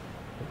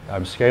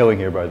 I'm scaling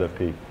here by the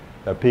peak,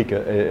 that peak,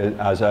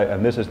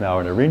 and this is now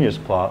an Arrhenius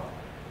plot,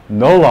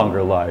 no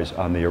longer lies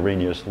on the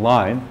Arrhenius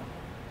line.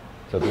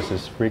 So this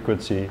is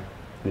frequency,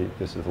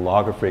 this is the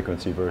log of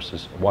frequency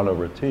versus 1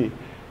 over t,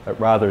 but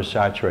rather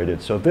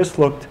saturated. So this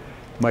looked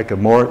like a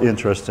more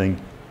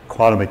interesting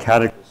quantum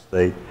mechanical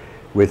state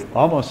with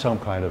almost some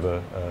kind of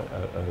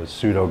a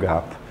pseudo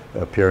gap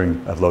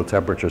appearing at low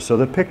temperature. So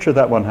the picture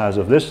that one has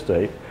of this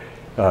state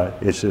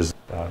is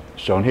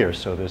shown here.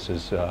 So this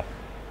is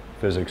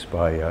physics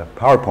by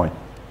PowerPoint.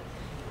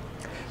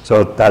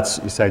 So that's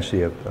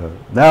essentially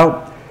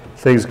now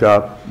things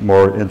got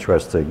more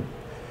interesting.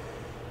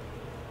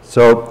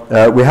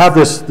 So we have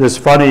this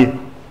funny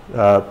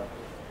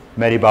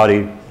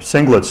many-body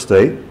singlet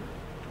state,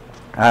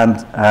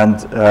 and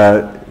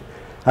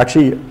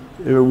actually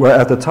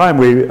at the time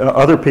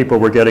other people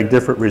were getting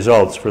different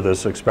results for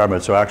this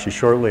experiment. So actually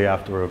shortly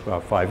after,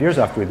 about 5 years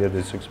after we did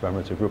this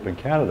experiment, a group in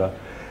Canada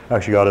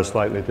actually got a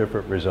slightly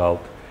different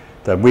result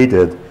than we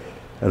did.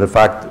 And in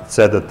fact,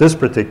 said that this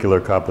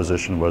particular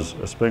composition was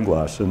a spin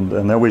glass. And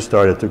then we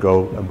started to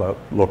go and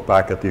look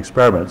back at the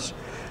experiments.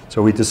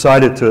 So we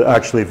decided to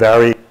actually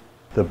vary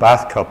the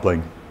bath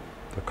coupling,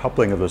 the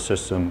coupling of the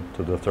system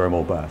to the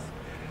thermal bath.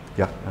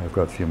 Yeah, I've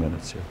got a few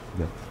minutes here.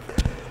 Yeah.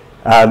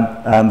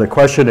 And the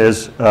question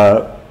is,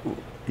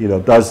 you know,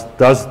 does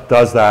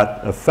that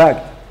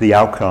affect the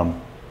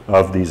outcome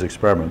of these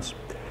experiments?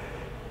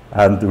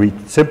 And we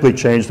simply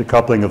changed the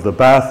coupling of the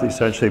bath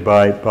essentially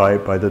by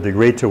the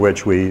degree to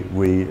which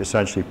we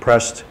essentially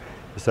pressed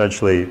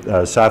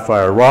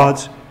sapphire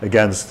rods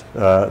against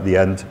the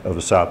end of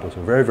the sample.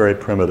 So very, very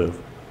primitive.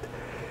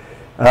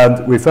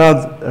 And we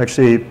found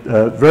actually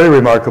very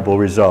remarkable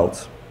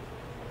results.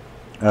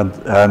 And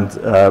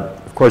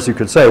of course you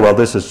could say, well,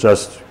 this is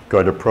just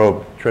going to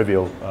probe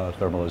trivial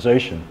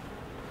thermalization.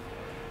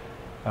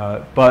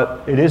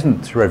 But it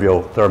isn't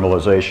trivial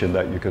thermalization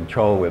that you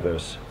control with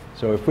this.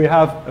 So if we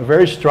have a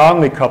very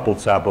strongly coupled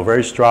sample,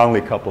 very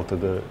strongly coupled to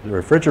the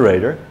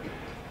refrigerator,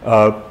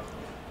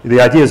 the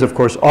idea is, of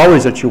course,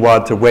 always that you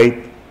want to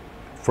wait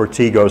for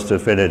t goes to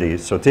infinity.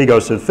 So t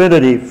goes to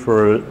infinity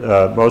for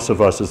most of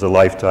us is the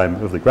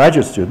lifetime of the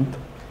graduate student.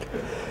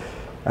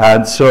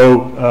 And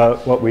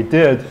so what we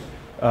did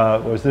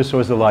was this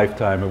was the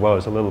lifetime. Well, it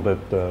was a little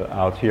bit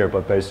out here,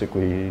 but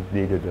basically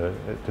needed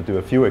to do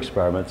a few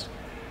experiments.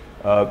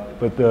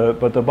 But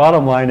the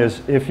bottom line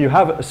is, if you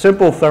have a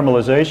simple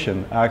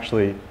thermalization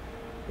actually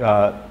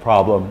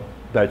problem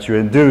that you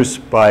induce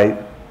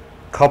by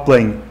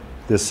coupling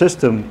the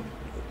system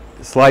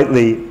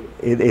slightly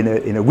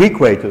in a weak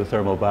way to the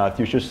thermal bath,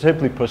 you should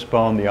simply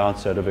postpone the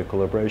onset of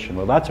equilibration.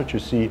 Well, that's what you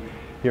see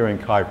here in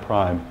chi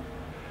prime.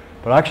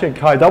 But actually in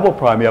chi double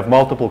prime, you have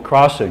multiple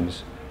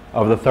crossings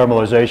of the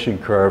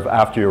thermalization curve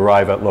after you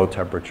arrive at low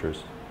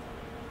temperatures.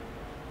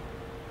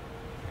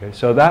 Okay,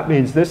 so that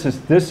means this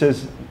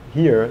is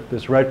here,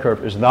 this red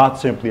curve is not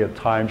simply a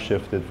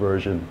time-shifted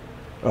version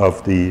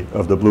of the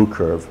blue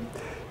curve.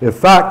 In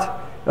fact,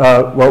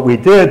 what we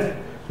did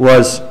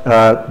was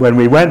when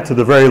we went to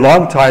the very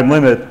long time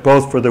limit,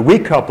 both for the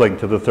weak coupling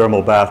to the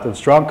thermal bath and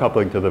strong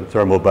coupling to the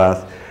thermal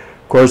bath,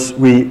 of course,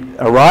 we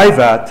arrive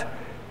at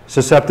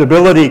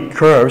susceptibility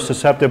curves,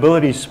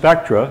 susceptibility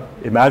spectra,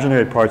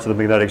 imaginary parts of the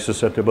magnetic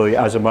susceptibility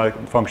as a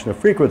function of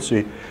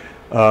frequency,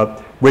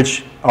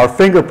 which are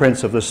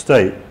fingerprints of the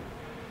state.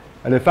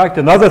 And in fact,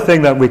 another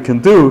thing that we can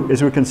do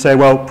is we can say,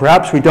 well,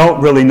 perhaps we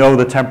don't really know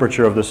the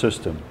temperature of the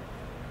system.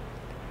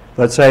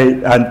 Let's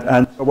say,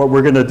 and what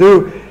we're going to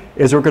do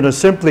is we're going to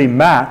simply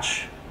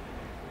match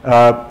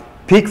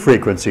peak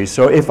frequency.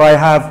 So if I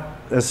have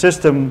a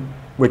system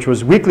which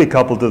was weakly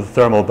coupled to the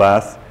thermal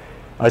bath,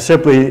 I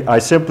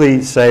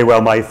simply say,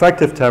 well, my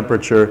effective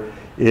temperature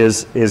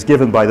is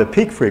given by the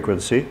peak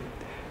frequency,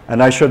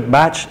 and I should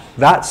match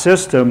that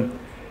system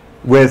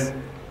with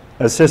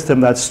a system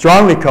that's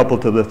strongly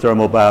coupled to the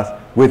thermal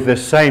bath with the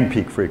same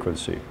peak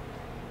frequency.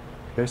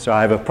 Okay, so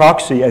I have a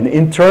proxy, an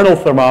internal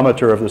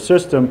thermometer of the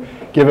system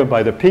given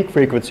by the peak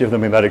frequency of the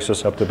magnetic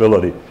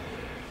susceptibility.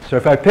 So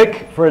if I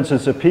pick, for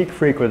instance, a peak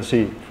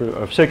frequency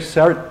of 6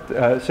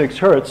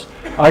 hertz,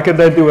 I can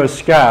then do a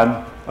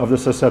scan of the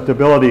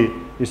susceptibility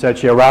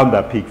essentially around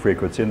that peak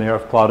frequency. And here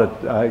I've plotted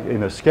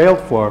in a scaled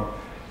form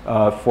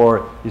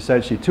for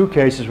essentially 2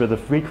 cases where the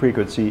peak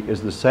frequency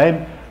is the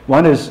same.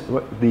 One is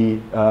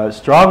the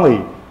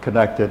strongly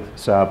connected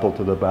sample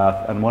to the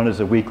bath, and one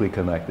is a weakly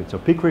connected. So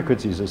peak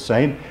frequency is the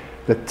same.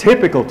 The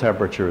typical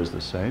temperature is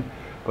the same.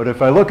 But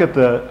if I look at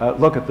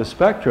the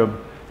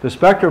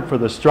spectrum for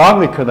the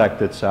strongly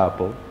connected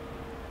sample,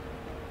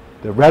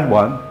 the red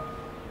one,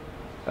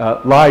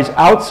 lies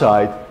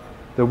outside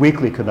the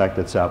weakly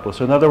connected sample.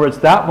 So in other words,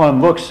 that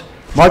one looks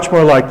much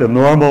more like the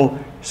normal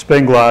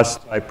spin glass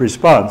type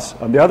response.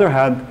 On the other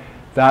hand,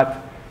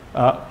 that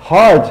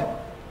hard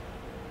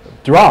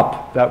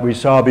drop that we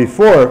saw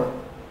before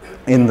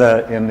in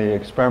the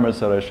experiments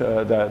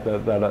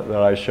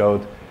that I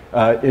showed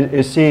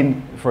is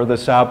seen for the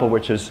sample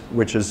which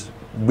is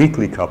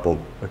weakly coupled.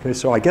 Okay,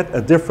 so I get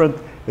a different.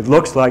 It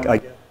looks like I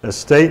get a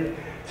state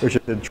which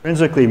is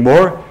intrinsically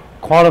more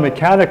quantum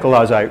mechanical,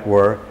 as it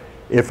were,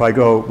 if I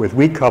go with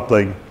weak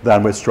coupling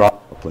than with strong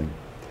coupling.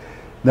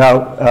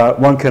 Now,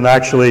 one can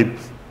actually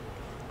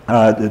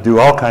do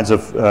all kinds.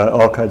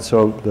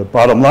 So the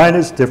bottom line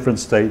is different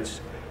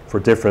states for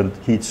different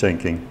heat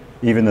sinking,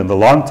 even in the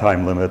long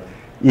time limit,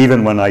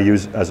 even when I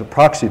use as a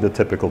proxy the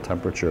typical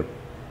temperature.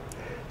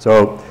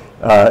 So,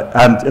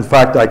 and in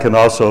fact, I can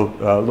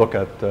also look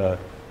at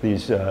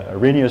these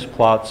Arrhenius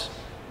plots.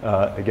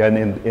 Again,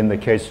 in the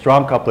case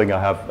strong coupling, I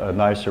have a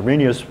nice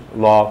Arrhenius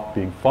law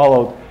being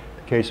followed. In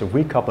the case of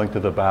weak coupling to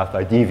the bath,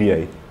 I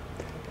deviate.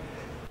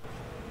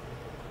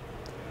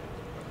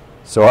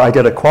 So I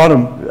get a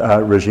quantum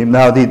regime.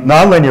 Now, the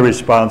nonlinear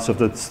response of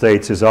the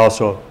states is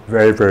also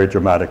very, very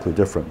dramatically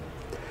different.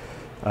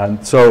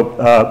 And so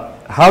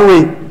how do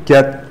we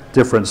get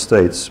different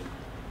states?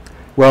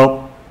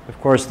 Well,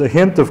 of course, the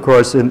hint, of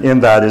course, in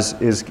that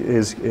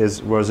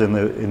was in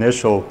the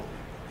initial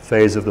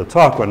phase of the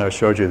talk when I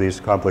showed you these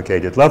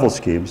complicated level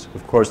schemes.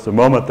 Of course, the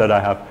moment that I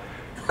have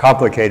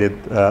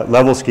complicated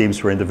level schemes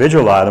for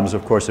individual atoms,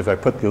 of course, if I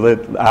put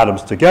the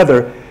atoms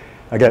together,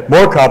 I get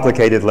more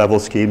complicated level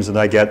schemes, and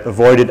I get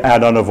avoided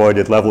and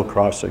unavoided level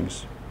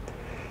crossings.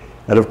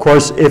 And of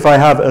course, if I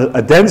have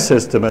a dense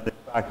system, and in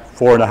fact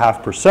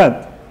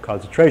 4.5%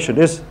 concentration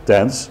is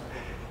dense,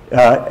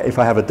 if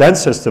I have a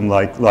dense system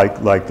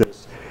like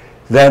this,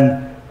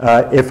 then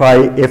if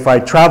I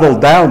travel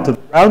down to the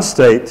ground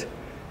state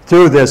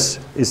through this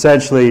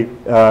essentially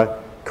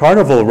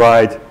carnival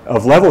ride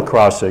of level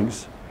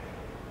crossings,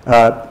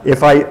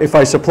 if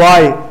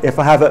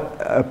I have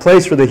a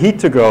place for the heat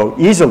to go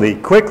easily,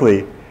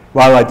 quickly,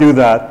 while I do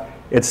that,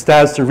 it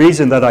stands to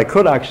reason that I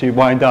could actually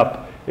wind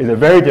up in a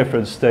very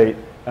different state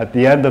at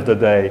the end of the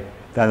day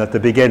than at the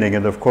beginning.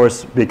 And of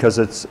course, because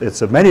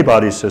it's a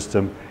many-body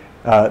system,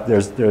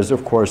 there's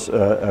of course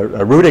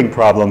a routing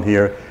problem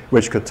here,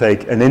 which could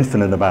take an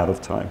infinite amount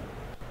of time.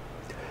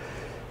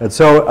 And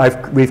so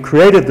we've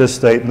created this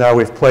state. Now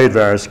we've played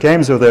various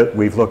games with it.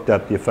 We've looked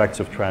at the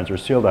effects of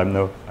transverse yield.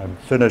 I'm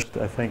finished,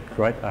 I think,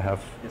 right? I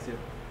have. Yes, sir.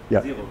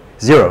 Yeah.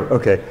 Zero.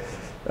 Okay.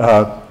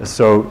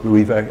 So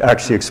we've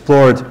actually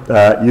explored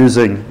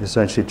using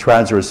essentially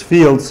transverse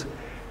fields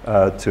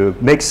to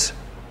mix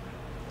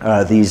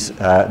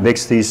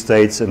these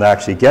states and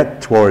actually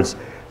get towards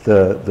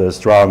the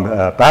strong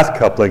bath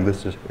coupling.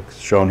 This is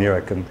shown here.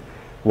 I can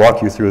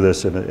walk you through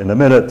this in a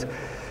minute.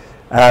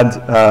 And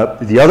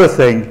the other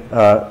thing,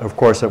 of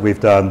course, that we've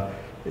done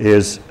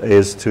is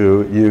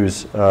to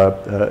use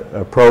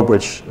a probe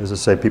which, as I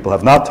say, people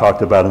have not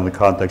talked about in the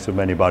context of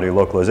many-body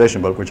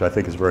localization, but which I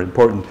think is very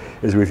important,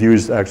 is we've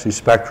used actually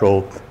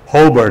spectral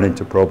hole burning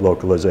to probe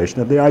localization.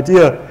 And the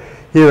idea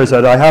here is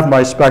that I have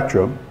my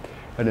spectrum,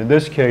 and in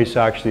this case,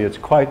 actually, it's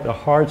quite a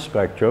hard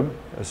spectrum,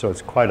 so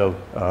it's quite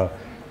a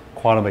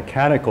quantum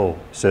mechanical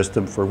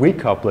system for weak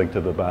coupling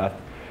to the bath.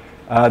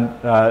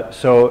 And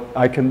so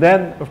I can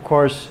then, of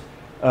course,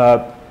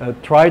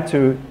 try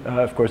to,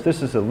 of course,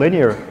 this is a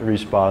linear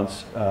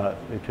response,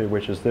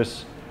 which is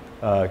this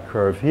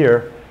curve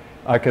here.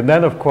 I can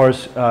then, of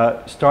course,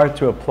 start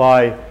to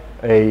apply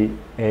a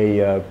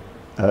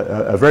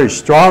very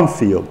strong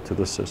field to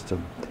the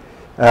system.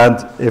 And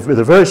if with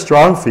a very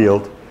strong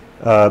field,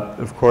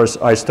 of course,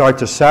 I start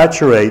to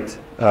saturate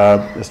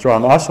a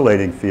strong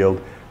oscillating field,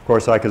 of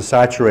course, I can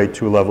saturate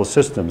two-level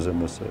systems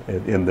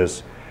in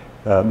this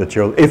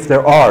material, if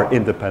there are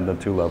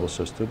independent two-level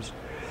systems.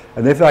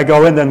 And if I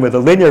go in then with a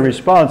linear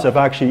response, I've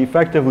actually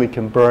effectively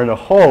can burn a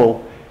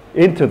hole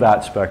into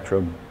that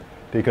spectrum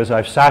because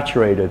I've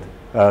saturated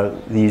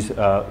these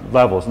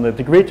levels. And the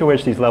degree to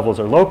which these levels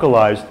are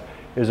localized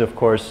is, of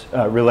course,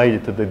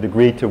 related to the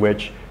degree to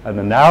which and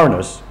the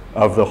narrowness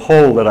of the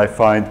hole that I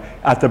find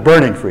at the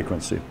burning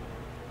frequency.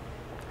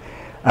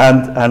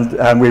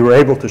 And we were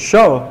able to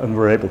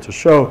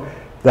show,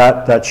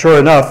 that sure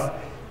enough,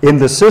 in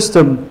the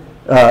system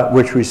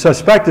which we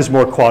suspect is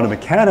more quantum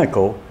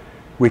mechanical,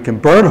 we can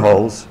burn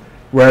holes,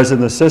 whereas in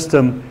the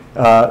system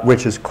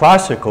which is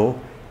classical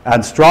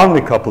and strongly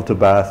coupled to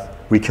bath,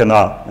 we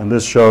cannot. And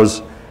this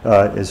shows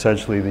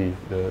essentially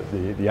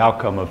the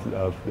outcome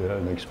of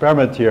an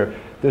experiment here.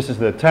 This is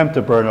the attempt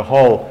to burn a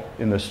hole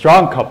in the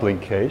strong coupling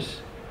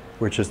case,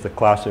 which is the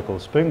classical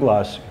spin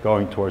glass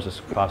going towards this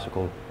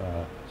classical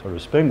sort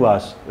of spin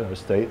glass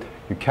state.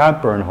 You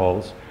can't burn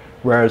holes,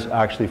 whereas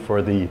actually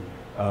for the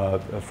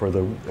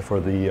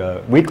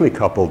weakly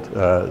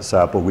coupled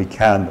sample, we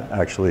can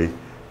actually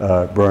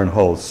burn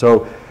holes.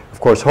 So, of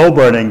course, hole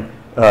burning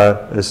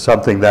is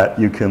something that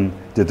you can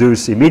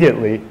deduce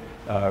immediately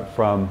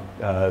from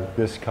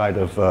this kind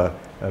of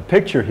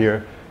picture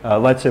here.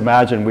 Let's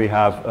imagine we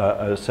have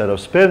a set of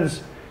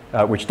spins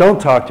which don't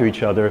talk to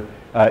each other,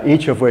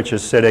 each of which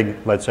is sitting,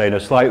 let's say, in a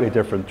slightly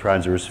different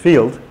transverse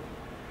field.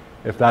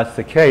 If that's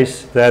the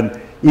case,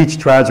 then each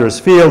transverse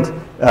field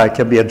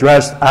can be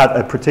addressed at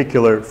a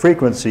particular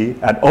frequency,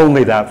 and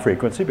only that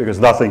frequency, because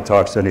nothing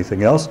talks to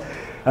anything else.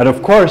 And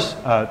of course,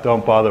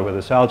 don't bother with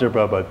this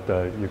algebra, but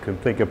you can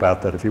think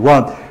about that if you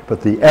want.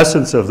 But the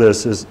essence of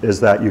this is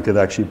that you can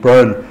actually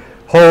burn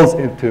holes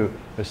into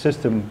a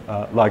system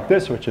like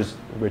this, which is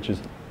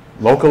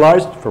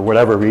localized for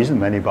whatever reason,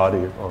 many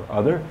body or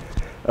other.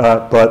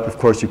 But of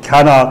course, you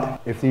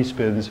cannot if these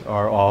spins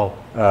are all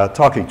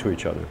talking to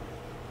each other.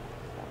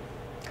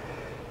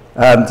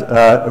 And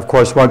of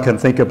course, one can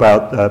think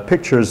about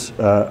pictures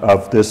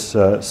of this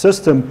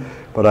system,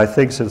 but I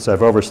think since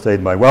I've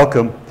overstayed my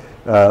welcome,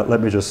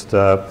 let me just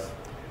go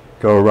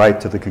right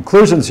to the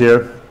conclusions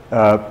here.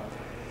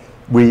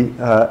 We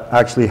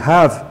actually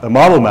have a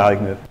model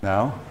magnet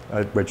now,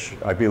 which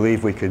I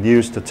believe we can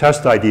use to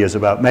test ideas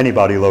about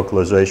many-body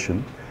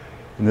localization.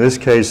 In this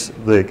case,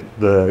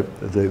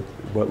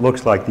 what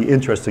looks like the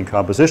interesting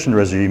composition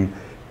regime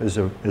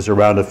is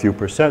around a few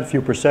percent.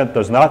 Few percent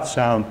does not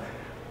sound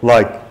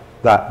like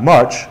that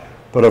much,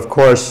 but of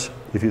course,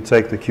 if you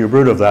take the cube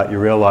root of that, you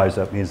realize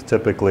that means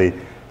typically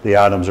the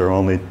atoms are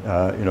only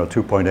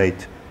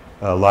 2.8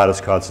 lattice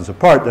constants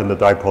apart, and the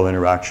dipole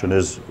interaction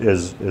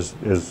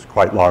is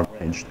quite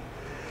long-ranged.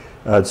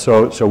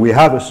 So we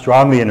have a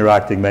strongly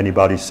interacting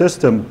many-body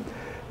system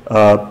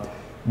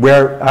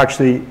where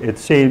actually it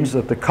seems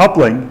that the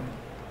coupling,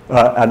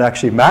 and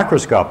actually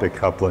macroscopic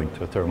coupling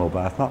to a thermal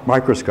bath, not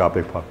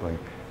microscopic coupling,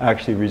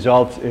 actually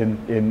results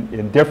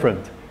in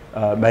different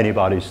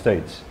many-body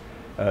states.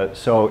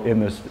 So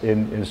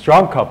in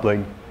strong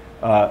coupling,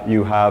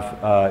 you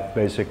have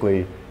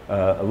basically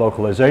a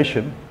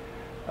localization,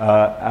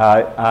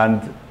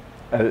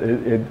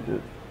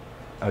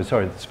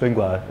 sorry, spin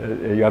glass.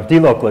 You have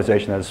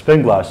delocalization at a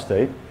spin glass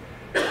state.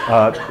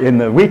 In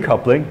the weak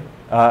coupling,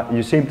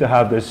 you seem to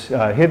have this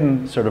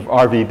hidden sort of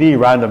RVB,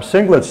 random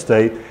singlet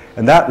state,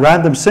 and that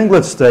random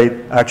singlet state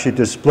actually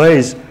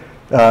displays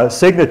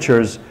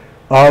signatures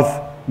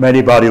of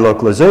many-body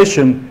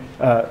localization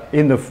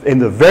in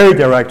the very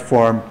direct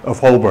form of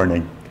hole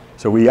burning.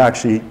 So we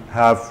actually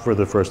have, for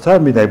the first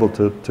time, been able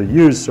to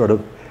use sort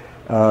of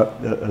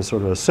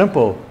a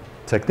simple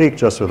technique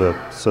just with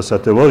a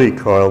susceptibility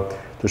coil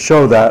to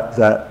show that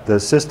the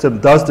system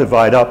does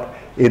divide up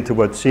into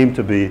what seem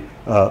to be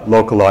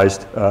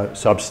localized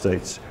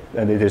substates,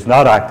 and it is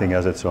not acting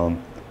as its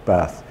own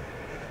bath.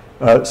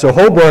 So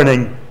hole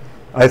burning,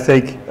 I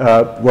think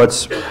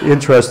what's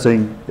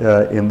interesting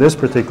in this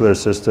particular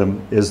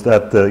system is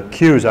that the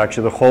Qs,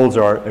 actually the holes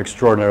are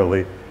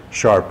extraordinarily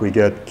sharp. We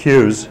get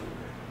Qs,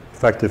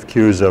 effective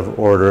Qs of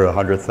order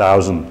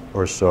 100,000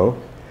 or so.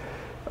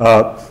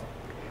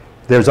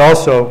 There's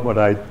also what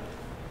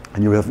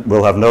and you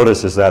will have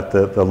noticed is that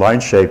the line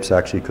shapes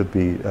actually could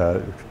be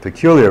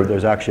peculiar.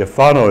 There's actually a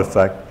Fano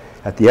effect.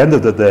 At the end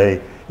of the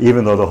day,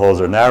 even though the holes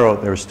are narrow,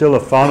 there's still a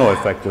Fano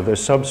effect.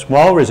 There's some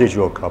small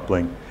residual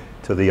coupling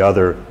to the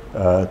other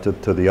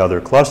to the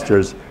other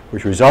clusters,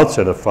 which results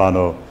in a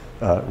Fano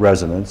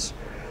resonance.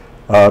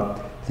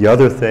 The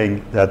other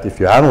thing that if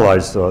you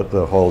analyze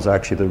the holes,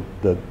 actually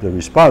the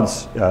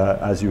response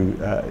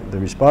the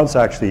response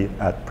actually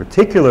at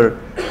particular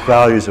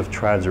values of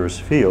transverse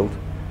field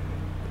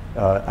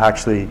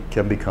actually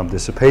can become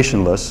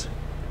dissipationless,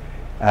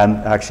 and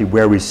actually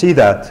where we see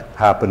that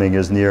happening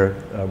is near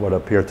what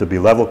appear to be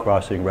level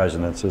crossing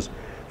resonances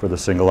for the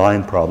single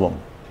ion problem.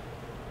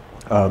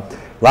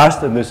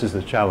 Last, and this is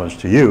the challenge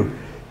to you,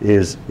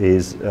 is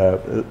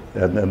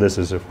and this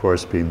has of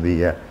course been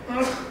the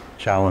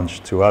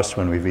challenge to us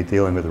when we've been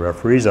dealing with the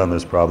referees on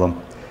this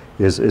problem,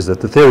 is that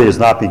the theory has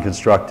not been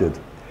constructed.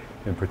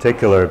 In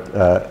particular,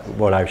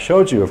 what I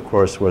showed you, of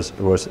course, was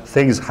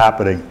things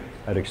happening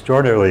at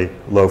extraordinarily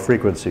low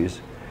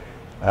frequencies,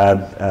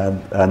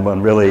 and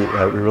one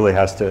really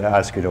has to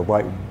ask,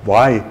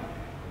 why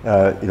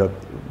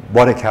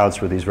what accounts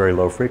for these very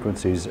low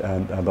frequencies,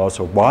 and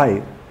also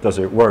why does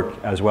it work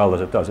as well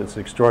as it does? It's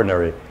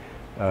extraordinary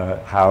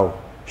how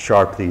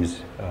sharp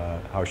these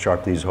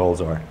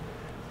holes are.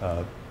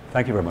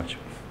 Thank you very much.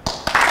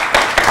 Thank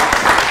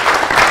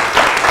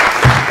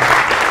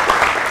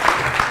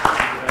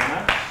you very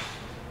much.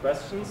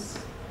 Questions?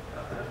 I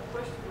have a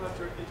question about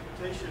your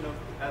interpretation of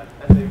at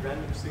a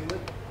random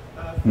singlet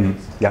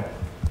phase. Yeah.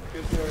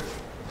 Because there are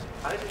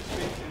either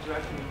spins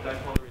interacting with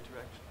dipolar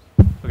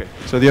interactions. Okay,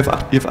 so you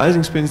have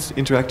Ising spins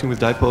interacting with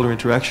dipolar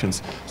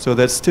interactions. So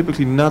that's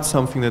typically not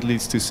something that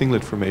leads to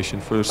singlet formation.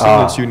 For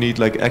singlets, you need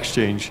like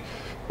exchange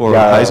or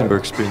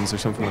Heisenberg spins or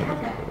something like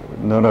that.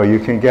 No, you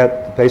can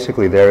get,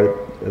 basically there,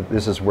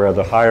 this is where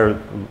the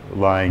higher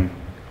lying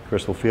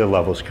crystal field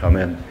levels come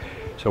in.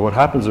 So what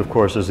happens, of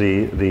course, is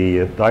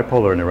the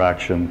dipolar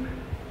interaction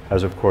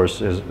has, of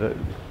course,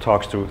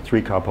 talks to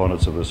three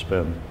components of the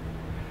spin.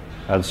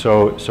 And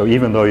so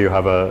even though you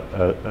have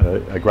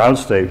a ground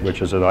state,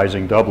 which is an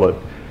Ising doublet,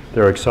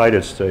 they're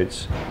excited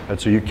states.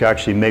 And so you can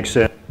actually mix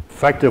in,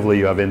 effectively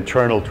you have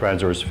internal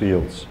transverse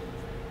fields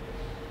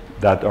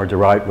that are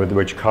derived,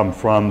 which come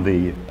from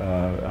the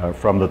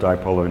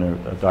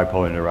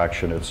dipolar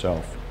interaction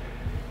itself.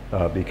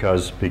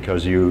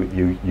 Because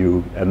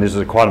you, and this is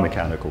a quantum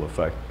mechanical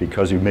effect,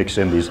 because you mix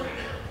in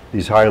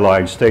these high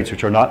lying states,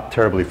 which are not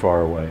terribly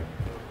far away.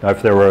 Now,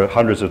 if there were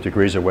hundreds of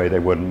degrees away, they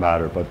wouldn't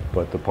matter,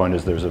 but the point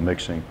is there's a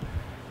mixing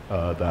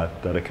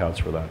that accounts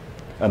for that.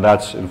 And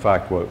that's, in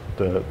fact, what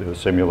the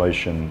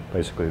simulation,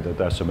 basically the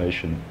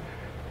decimation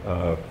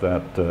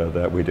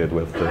that we did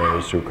with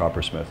Sue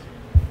Coppersmith.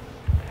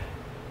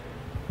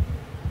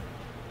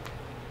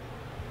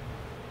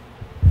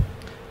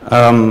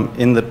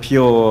 In the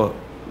pure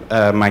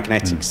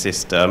magnetic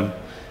system,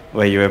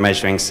 where you were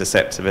measuring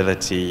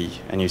susceptibility,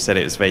 and you said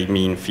it was very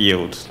mean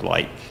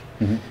field-like,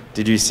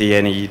 did you see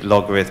any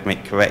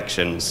logarithmic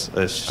corrections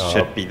that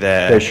should be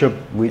there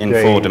in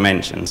 4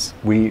 dimensions?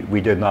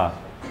 We did not.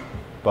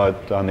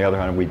 But on the other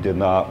hand, we did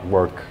not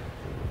work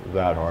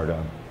that hard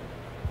on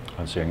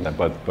seeing that.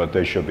 But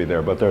they should be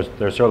there. But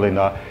they're certainly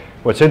not.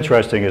 What's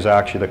interesting is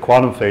actually the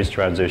quantum phase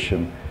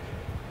transition.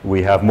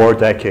 We have more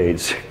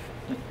decades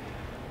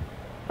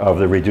of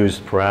the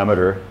reduced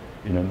parameter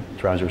in a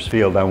transverse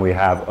field than we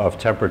have of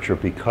temperature,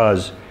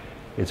 because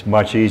it's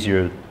much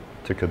easier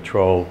to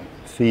control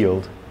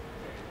field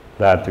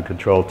than to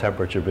control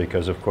temperature,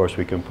 because of course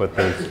we can put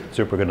the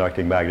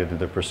superconducting magnet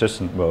into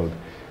persistent mode,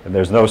 and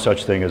there's no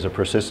such thing as a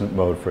persistent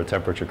mode for a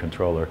temperature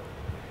controller.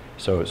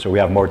 So we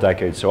have more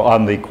decades. So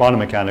on the quantum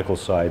mechanical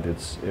side, you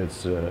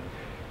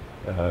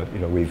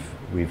know,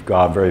 we've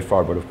gone very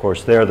far, but of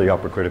course there the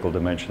upper critical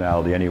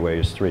dimensionality anyway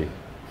is 3.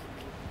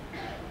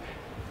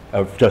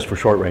 Just for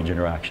short range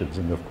interactions,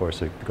 and of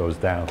course it goes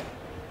down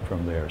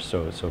from there.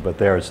 But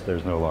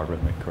there's no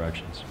logarithmic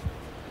corrections.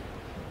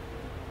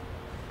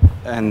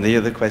 And the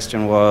other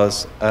question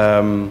was,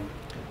 I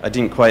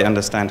didn't quite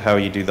understand how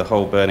you do the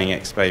whole burning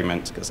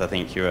experiment, because I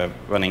think you are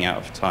running out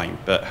of time.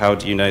 But how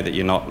do you know that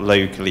you're not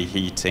locally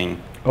heating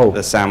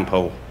the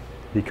sample?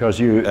 Because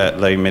you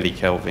at low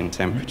millikelvin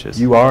temperatures.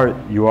 You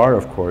are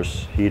of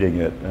course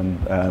heating it,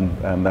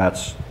 and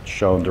that's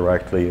shown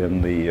directly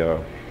in the.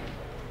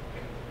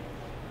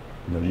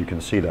 You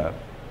can see that,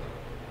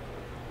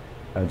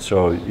 and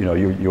so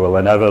you will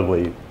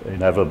inevitably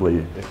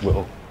it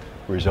will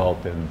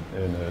result in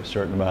a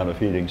certain amount of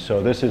heating.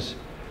 So this is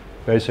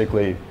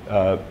basically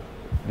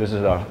this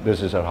is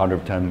at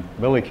 110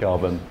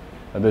 millikelvin,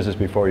 and this is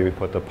before you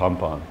put the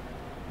pump on.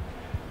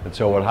 And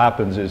so what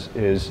happens is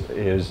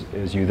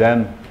you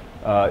then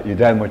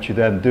what you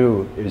then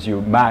do is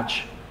you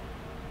match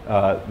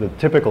the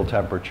typical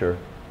temperature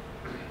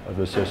of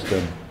the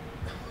system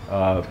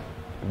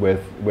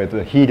with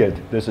the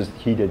heated. This is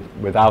heated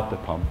without the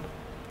pump.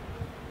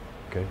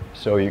 Okay,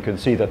 so you can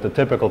see that the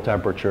typical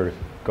temperature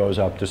goes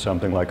up to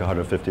something like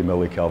 150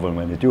 millikelvin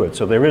when you do it.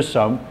 So there is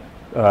some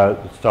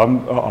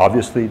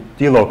obviously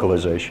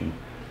delocalization,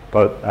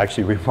 but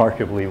actually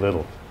remarkably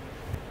little,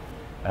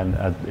 and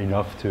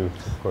enough to,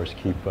 of course,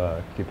 keep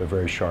a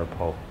very sharp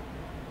hull.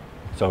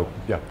 So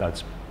yeah,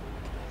 that's.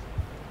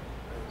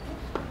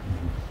 I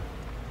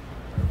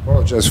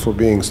apologize for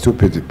being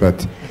stupid,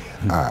 but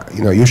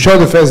you show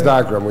the phase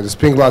diagram with the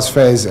spin glass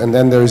phase, and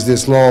then there is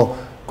this low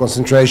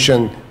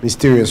concentration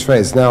mysterious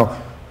phase. Now,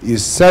 you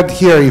said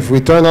here if we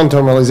turn on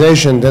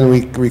thermalization, then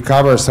we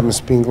recover some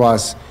spin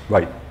glass.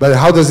 Right. But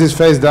how does this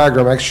phase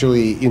diagram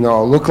actually,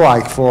 look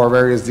like for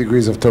various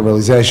degrees of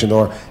thermalization,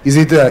 or is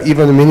it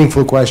even a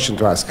meaningful question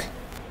to ask?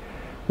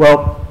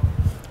 Well,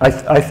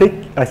 I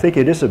think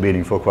it is a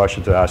meaningful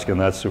question to ask,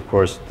 and that's of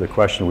course the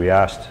question we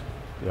asked,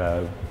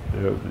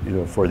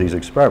 for these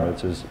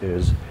experiments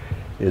is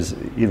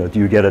do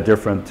you get a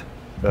different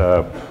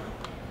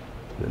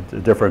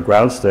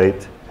ground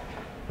state,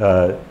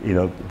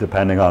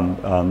 depending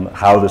on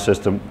how the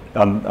system,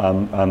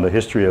 on the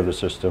history of the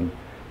system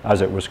as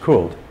it was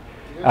cooled.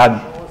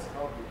 And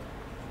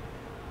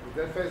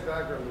that phase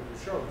diagram that you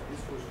showed,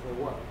 this was for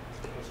what?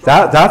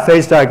 That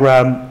phase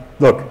diagram,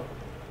 look,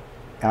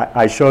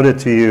 I showed it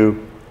to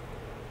you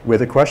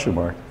with a question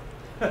mark.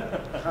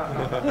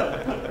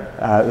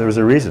 There was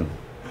a reason.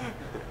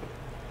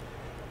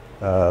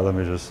 Let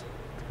me just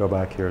go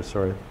back here,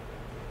 sorry.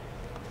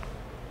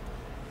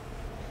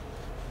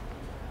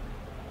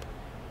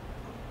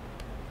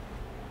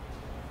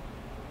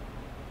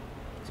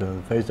 So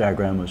the phase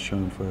diagram was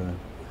shown for,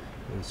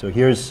 so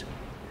here's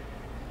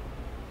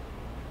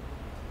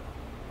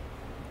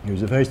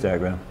the phase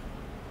diagram.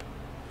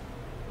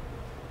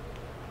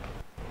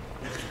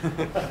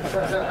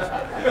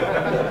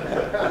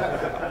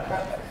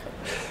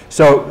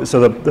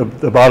 So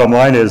the bottom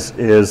line is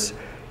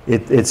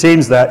it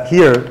seems that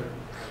here,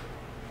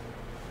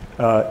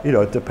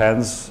 it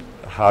depends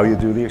how you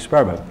do the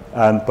experiment.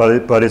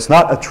 But it's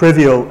not a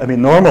trivial, I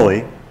mean,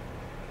 normally,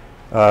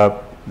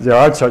 there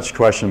aren't such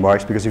question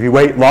marks because if you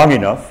wait long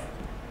enough,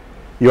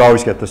 you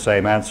always get the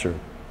same answer. You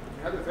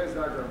had the phase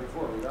diagram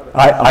before.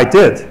 I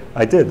did,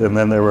 and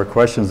then there were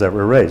questions that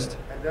were raised.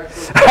 And that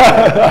is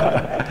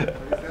that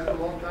a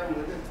long time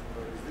limit?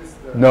 Or is this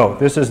the No,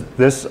 this is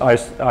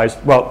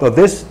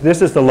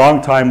the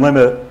long time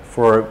limit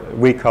for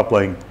weak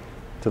coupling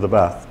to the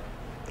bath.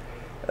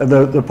 And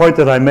the point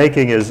that I'm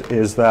making is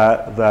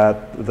that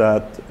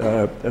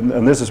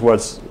and this is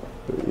what's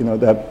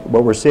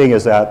what we're seeing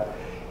is that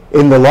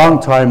in the long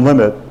time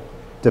limit,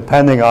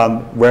 depending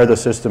on where the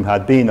system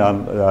had been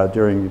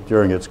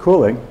during its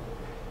cooling,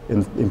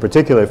 in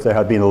particular if there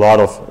had been a lot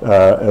of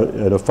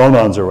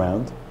phonons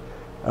around,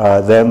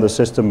 then the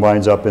system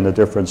winds up in a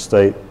different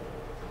state,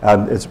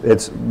 and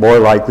it's more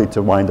likely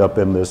to wind up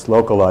in this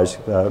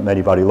localized,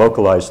 many-body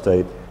localized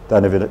state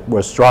than if it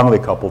was strongly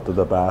coupled to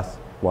the bath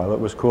while it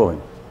was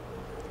cooling.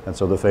 And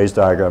so the phase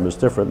diagram is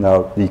different.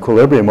 Now, the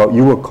equilibrium, what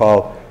you would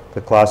call the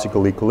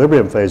classical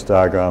equilibrium phase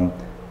diagram,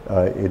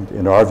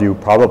 in our view,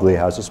 probably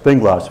has a spin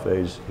glass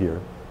phase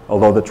here,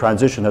 although the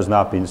transition has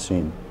not been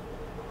seen.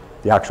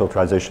 The actual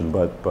transition,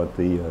 but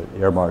the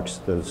air marks,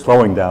 the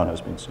slowing down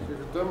has been seen. If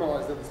you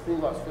thermalize that, the spin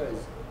glass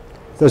phase.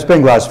 The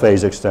spin glass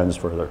phase extends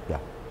further, yeah,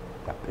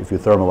 if you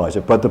thermalize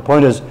it. But the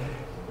point is,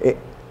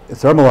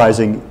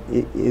 thermalizing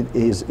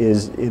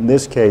is in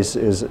this case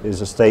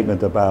is a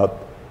statement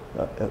about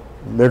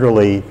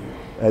literally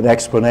an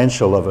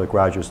exponential of a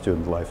graduate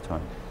student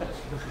lifetime,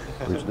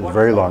 which is a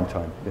very long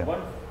time. Yeah.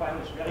 One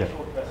final, very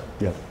short question.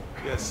 Yeah.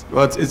 Yes,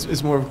 well,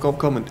 it's more of a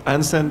comment. I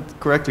understand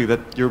correctly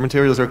that your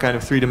materials are kind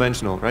of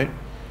three-dimensional, right?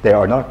 They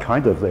are not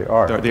kind of, they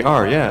are. They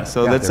are, yeah.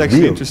 So Yeah, that's they're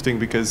actually real. interesting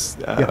because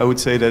Yeah. I would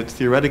say that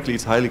theoretically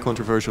it's highly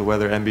controversial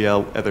whether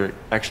MBL ever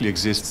actually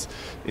exists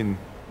in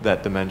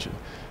that dimension.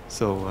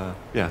 So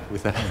yeah,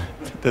 with that,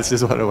 that's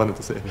just what I wanted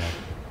to say. Yeah.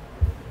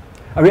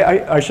 I mean,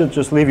 I should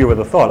just leave you with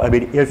a thought. I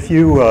mean, if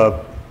you,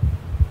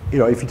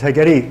 if you take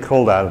any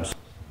cold atoms,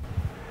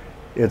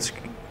 it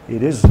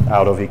is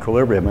out of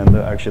equilibrium, and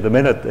actually the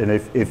minute, and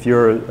if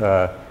you're,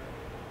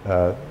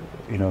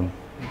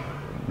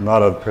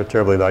 not a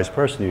terribly nice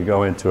person, you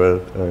go into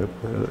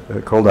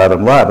a cold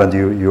atom lab and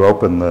you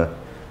open the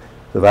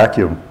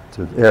vacuum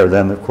to air,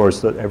 then of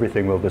course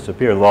everything will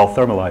disappear. It'll all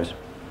thermalize.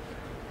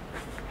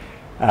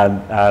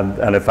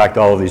 And in fact,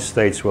 all of these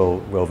states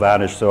will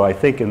vanish. So I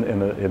think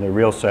in a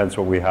real sense,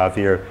 what we have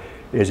here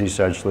is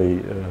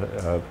essentially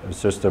a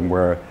system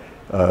where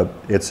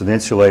it's an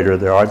insulator.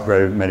 There aren't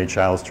very many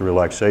channels to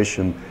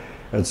relaxation.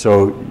 And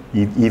so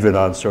even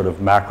on sort of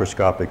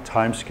macroscopic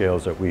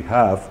timescales that we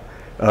have,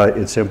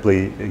 it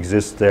simply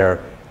exists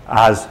there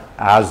as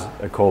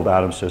a cold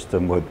atom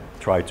system would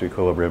try to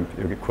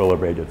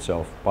equilibrate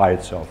itself by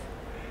itself.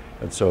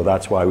 And so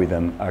that's why we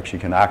then actually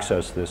can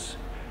access this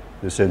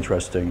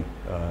interesting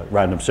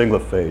random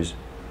singlet phase,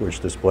 which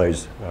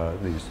displays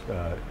these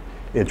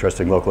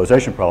interesting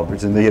localization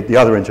properties. And the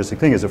other interesting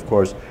thing is, of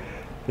course,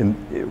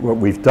 what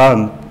we've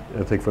done,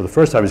 I think for the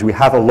first time, is we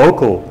have a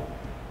local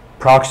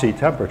proxy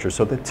temperature.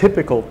 So the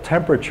typical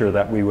temperature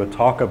that we would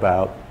talk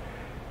about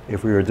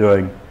if we were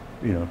doing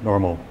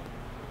normal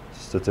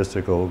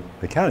statistical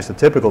mechanics, the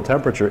typical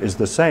temperature is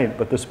the same,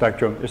 but the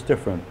spectrum is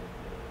different.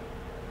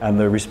 And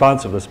the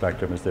response of the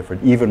spectrum is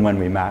different, even when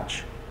we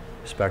match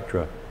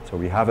spectra. So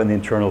we have an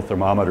internal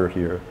thermometer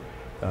here,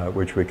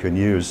 which we can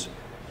use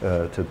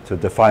to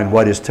define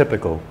what is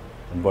typical.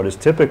 And what is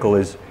typical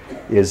is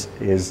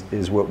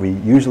what we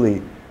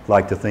usually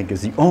like to think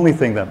is the only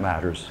thing that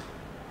matters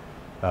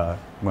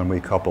when we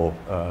couple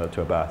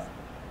to a bath.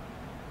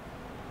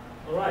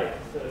 All right,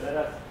 so let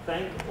us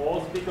thank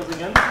all speakers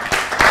again. And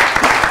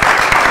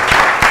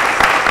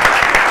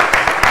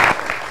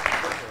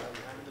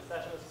the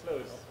session is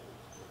closed.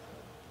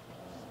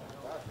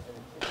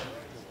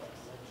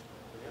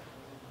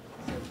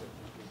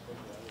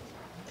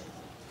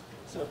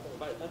 So,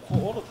 but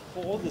for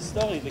all the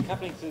story, the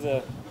coupling to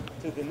the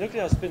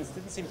nuclear spins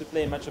didn't seem to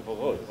play much of a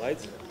role, right?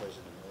 Is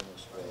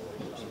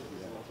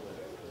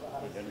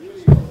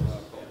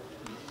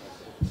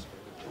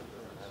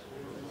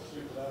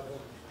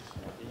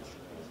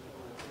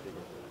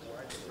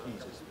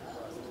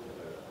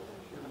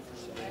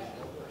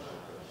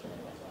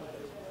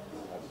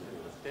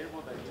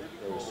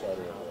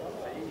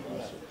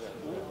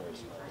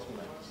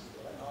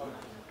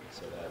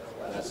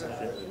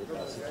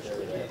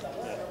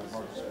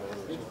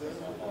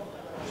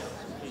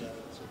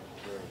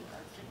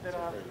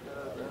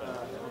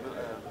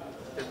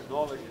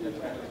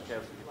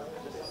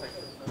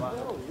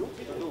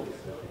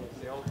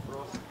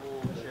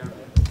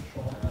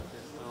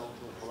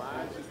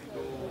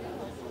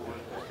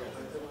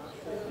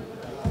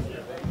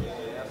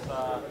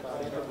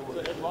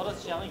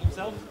Scherrer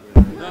himself?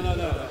 No.